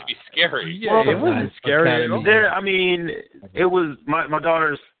expect it to be scary. Yeah, it wasn't scary at all. I mean, it was... My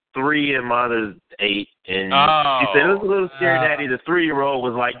daughter's 3 and my mother's 8. And she said, it was a little scary, Daddy. The 3-year-old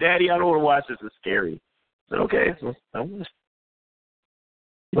was like, Daddy, I don't want to watch this. It's scary. I said, okay. So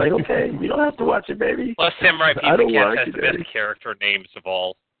like, okay, you don't have to watch it, baby. Plus, Samurai Pizza Cats has the best character names of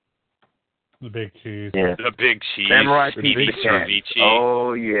all. The Big Cheese. Yeah. The Big Cheese. Samurai Pizza Cat.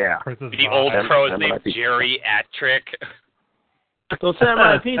 Oh, yeah. The old crow's named Jerry Attrick. So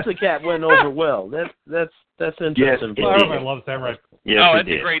Samurai Pizza Cat went over well. That's interesting. Yes, I love Samurai. Yes, it's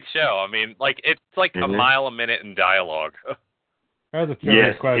a great show. I mean, like it's like a mile a minute in dialogue. There's a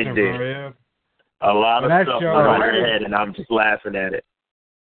trivia question for you. A lot of stuff went on her head, and I'm just laughing at it.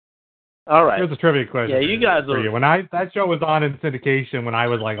 All right. Here's a trivia question. Yeah, you guys for you. When that show was on in syndication when I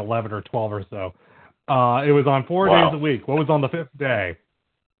was like 11 or 12 or so, it was on 4 days a week. What was on the 5th day?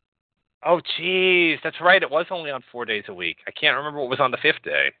 Oh, geez, that's right. It was only on 4 days a week. I can't remember what was on the 5th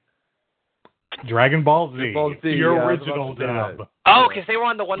day. Dragon Ball Z, the original dub. Oh, because they were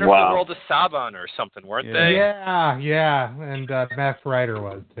on the Wonderful World of Saban or something, weren't they? Yeah, and Max Rider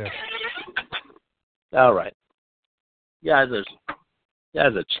was too. All right, you guys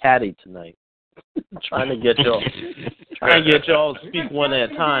are chatty tonight. trying to get y'all to speak one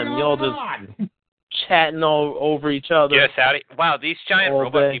at a time. Y'all just chatting all over each other. Yes, howdy. Wow, these giant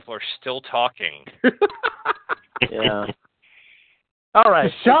robot people are still talking. Yeah. All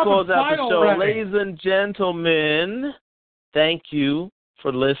right, let's close out the show. Ladies and gentlemen, thank you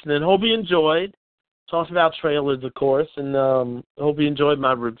for listening. Hope you enjoyed. Talked about trailers, of course, and hope you enjoyed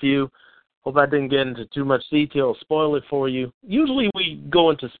my review. Hope I didn't get into too much detail, spoil it for you. Usually we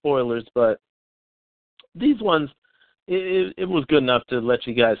go into spoilers, but these ones, it was good enough to let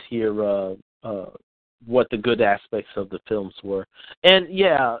you guys hear what the good aspects of the films were. And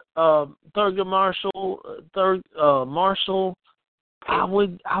yeah, Thurgood Marshall, I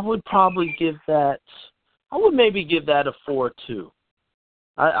would probably give that. I would maybe give that a 4 too.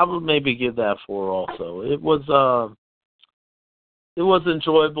 I would maybe give that 4 also. It was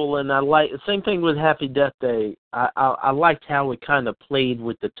enjoyable, and I like. Same thing with Happy Death Day. I liked how it kind of played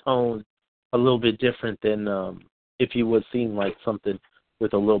with the tone a little bit different than if you would seem like something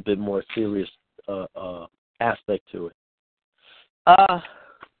with a little bit more serious aspect to it.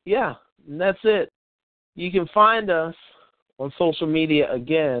 Yeah, and that's it. You can find us on social media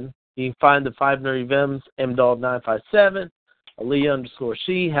again. You can find the 5 Nerdy Venoms, MDog957,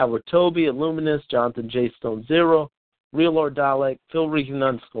 Aaliyah_she, Howard Toby, Illuminous, Jonathan J. Stone 0, Real or Dalek, Phil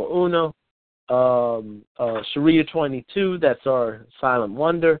Regan_Uno, Sharia 22, that's our Silent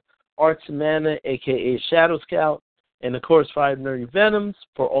Wonder, Art Samana, a.k.a. Shadow Scout, and, of course, 5 Nerdy Venoms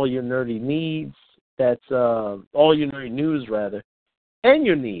for all your nerdy needs. That's all your nerdy news, rather, and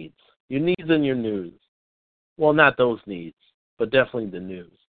your needs. Your needs and your news. Well, not those needs, but definitely the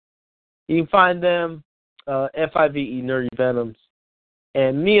news. You can find them, FIVE Nerdy Venoms,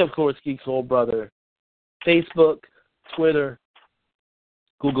 and me, of course, Geek's Old Brother, Facebook, Twitter,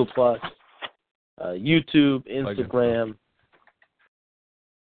 Google+, YouTube, Instagram.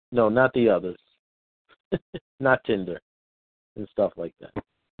 No, not the others. Not Tinder and stuff like that.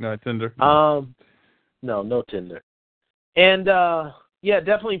 Not Tinder. No Tinder. And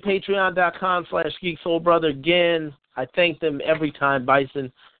definitely patreon.com/geeksoulbrother. Again, I thank them every time,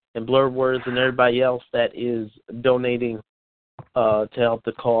 Bison and Blurred Words and everybody else that is donating to help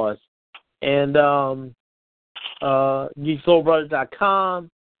the cause. And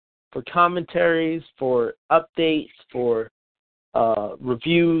geeksoulbrothers.com for commentaries, for updates, for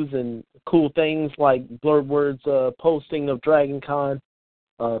reviews and cool things like Blurred Words posting of Dragon Con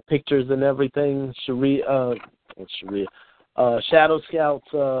pictures and everything. Shadow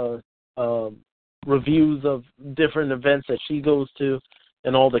Scouts reviews of different events that she goes to,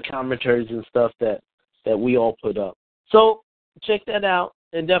 and all the commentaries and stuff that we all put up. So check that out,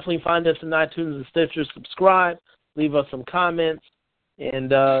 and definitely find us in iTunes and Stitcher. Subscribe, leave us some comments,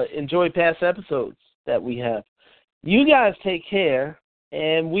 and enjoy past episodes that we have. You guys take care,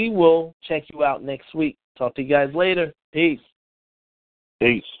 and we will check you out next week. Talk to you guys later. Peace.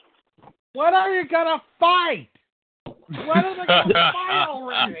 Peace. When are you going to fight? When are they going to fight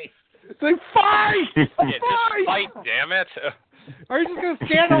already? Say fight! Just fight, damn it. Are you just going to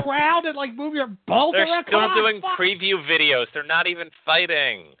stand around and, move your balls They're around? still doing preview videos. They're not even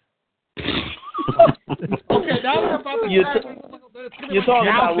fighting. Okay, now we're about to you're talking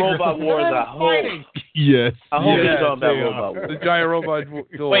about Robot Wars, I hope. Yes. I hope you're talking about Robot Wars. The giant robot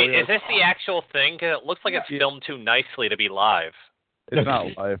door. Wait, is this the actual thing? Because it looks like it's filmed too nicely to be live. It's not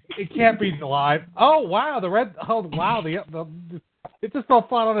live. It can't be live. Oh, wow, it just fell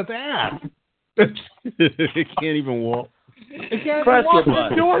flat on its ass. It can't even walk. It can't walk or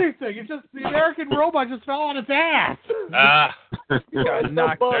do anything. It's just the American robot just fell on its ass. You got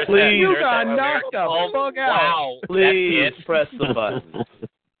knocked the fuck out. Wow. Please press the button.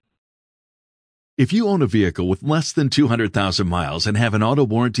 If you own a vehicle with less than 200,000 miles and have an auto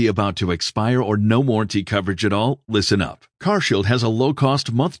warranty about to expire or no warranty coverage at all, listen up. CarShield has a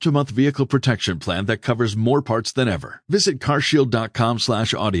low-cost month-to-month vehicle protection plan that covers more parts than ever. Visit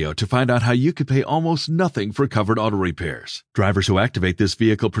carshield.com/audio to find out how you could pay almost nothing for covered auto repairs. Drivers who activate this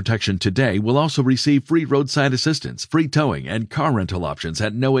vehicle protection today will also receive free roadside assistance, free towing, and car rental options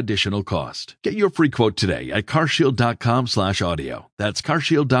at no additional cost. Get your free quote today at carshield.com/audio. That's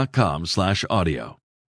carshield.com/audio.